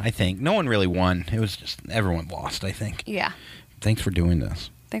won, I think. No one really won. It was just everyone lost, I think. Yeah. Thanks for doing this.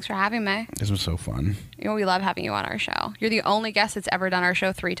 Thanks for having me. This was so fun. You know, we love having you on our show. You're the only guest that's ever done our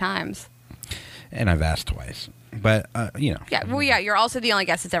show 3 times. And I've asked twice. But, you know. Yeah, well, yeah, you're also the only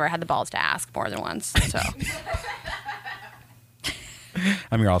guest that's ever had the balls to ask more than once. So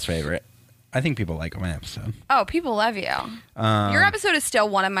I'm your all's favorite. I think people like my episode. Oh, people love you. Your episode is still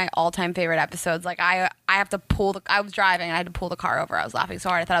one of my all-time favorite episodes. Like I have to I was driving and I had to pull the car over. I was laughing so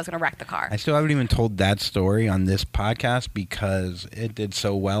hard I thought I was going to wreck the car. I still haven't even told that story on this podcast because it did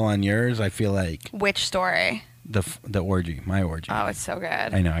so well on yours. I feel like Which story? the orgy, my orgy. Oh, it's so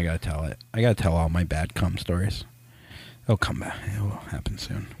good. I know. I gotta tell it. I gotta tell all my bad cum stories. It'll come back. It will happen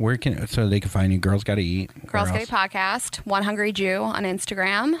soon. So they can find you? Girls Gotta Eat. Girls Gotta Eat podcast. One Hungry Jew on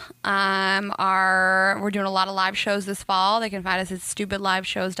Instagram. We're doing a lot of live shows this fall. They can find us at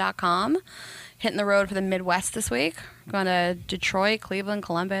stupidliveshows.com. Hitting the road for the Midwest this week. Going to Detroit, Cleveland,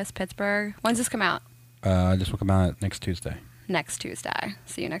 Columbus, Pittsburgh. When's this come out? This will come out next Tuesday. Next Tuesday.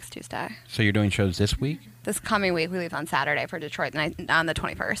 See you next Tuesday. So you're doing shows this week? This coming week. We leave on Saturday for Detroit on the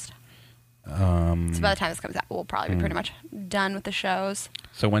 21st. So by the time this comes out, we'll probably be pretty much done with the shows.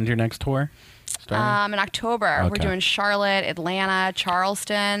 So when's your next tour starting? In October. Okay. We're doing Charlotte, Atlanta,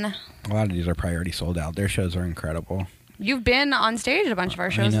 Charleston. A lot of these are probably already sold out. Their shows are incredible. You've been on stage at a bunch of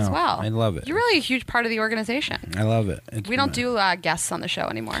our shows I know. as well. I love it. You're really a huge part of the organization. I love it. We don't do guests on the show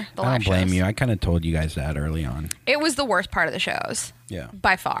anymore. The I don't live blame shows. you. I kind of told you guys that early on. It was the worst part of the shows. Yeah.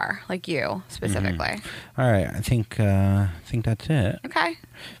 By far. Like you, specifically. Mm-hmm. All right. I think that's it. Okay.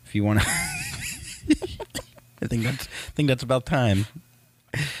 If you want to... I think that's about time.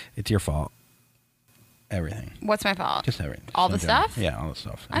 It's your fault. Everything. What's my fault? Just everything. All the stuff? Yeah, all the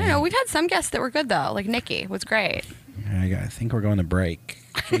stuff. I don't know. We've had some guests that were good, though. Like Nikki was great. I think we're going to break.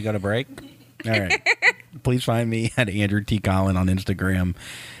 Should we go to break? All right. Please find me at Andrew T. Collin on Instagram.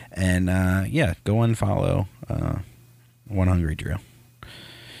 And, go and follow One Hungry Drew.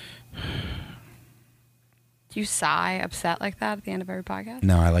 Do you sigh upset like that at the end of every podcast?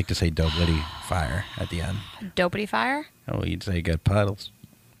 No, I like to say dope litty fire at the end. Dopey fire? Oh, you'd say good puddles.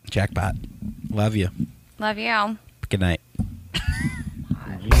 Jackpot. Love you. Love you. Good night.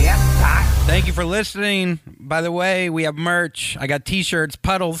 Thank you for listening. By the way, we have merch. I got t-shirts,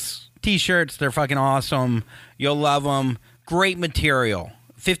 Puddles t-shirts. They're fucking awesome. You'll love them. Great material.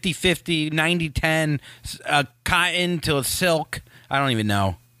 50-50, 90-10, cotton to silk. I don't even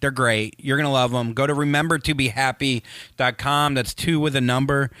know. They're great. You're going to love them. Go to remembertobehappy.com. That's 2 with a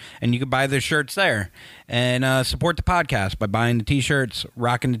number. And you can buy the shirts there. And support the podcast by buying the t-shirts,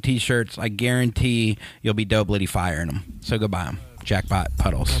 rocking the t-shirts. I guarantee you'll be dope litty firing them. So go buy them. Jackpot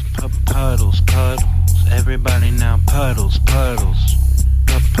Puddles. Puddles, puddles. Everybody now puddles, puddles.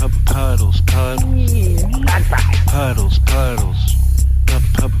 Puddles, puddles. Puddles, puddles.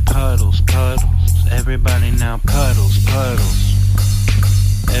 Puddles, puddles. Everybody now puddles, puddles.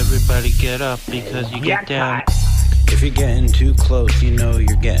 Everybody get up because you get down. If you're getting too close, you know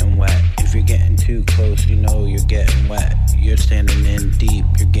you're getting wet. If you're getting too close, you know you're getting wet. You're standing in deep,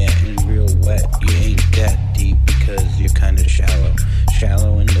 you're getting real wet. You ain't that deep because you're kind of shallow.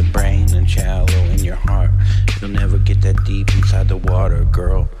 Shallow in the brain and shallow in your heart. You'll never get that deep inside the water,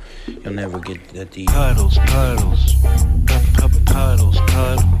 girl. You'll never get that deep. Puddles, puddles. Puddles, puddles.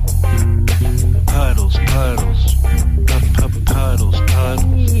 Puddles, puddles. Puddles, puddles.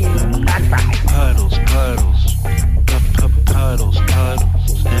 Puddles, puddles. Puddles,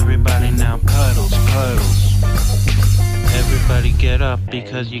 puddles. Everybody now puddles, puddles. Everybody get up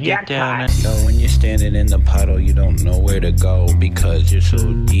because you get down. You know, when you're standing in the puddle, you don't know where to go because you're so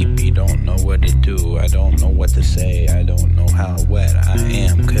deep, you don't know what to do. I don't know what to say, I don't know how wet I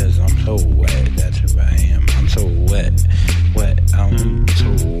am because I'm so wet. That's who I am. I'm so wet, I'm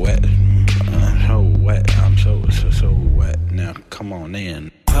so wet. I'm so wet, I'm so wet. Now come on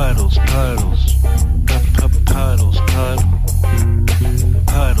in. Puddles, puddles. Puddles, puddles.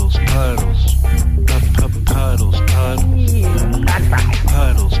 Puddles, puddles. Puddles, puddles.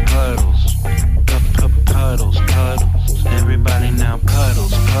 Puddles, puddles. Puddles, puddles. Everybody now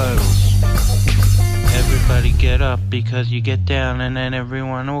puddles, puddles. Everybody get up because you get down and then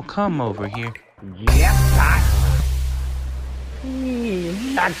everyone will come over here.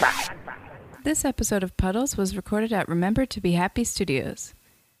 This episode of Puddles was recorded at Remember to Be Happy Studios.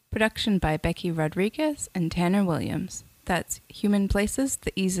 Production by Becky Rodriguez and Tanner Williams. That's Human Places,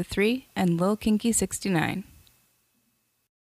 The Ease of 3, and Lil Kinky 69.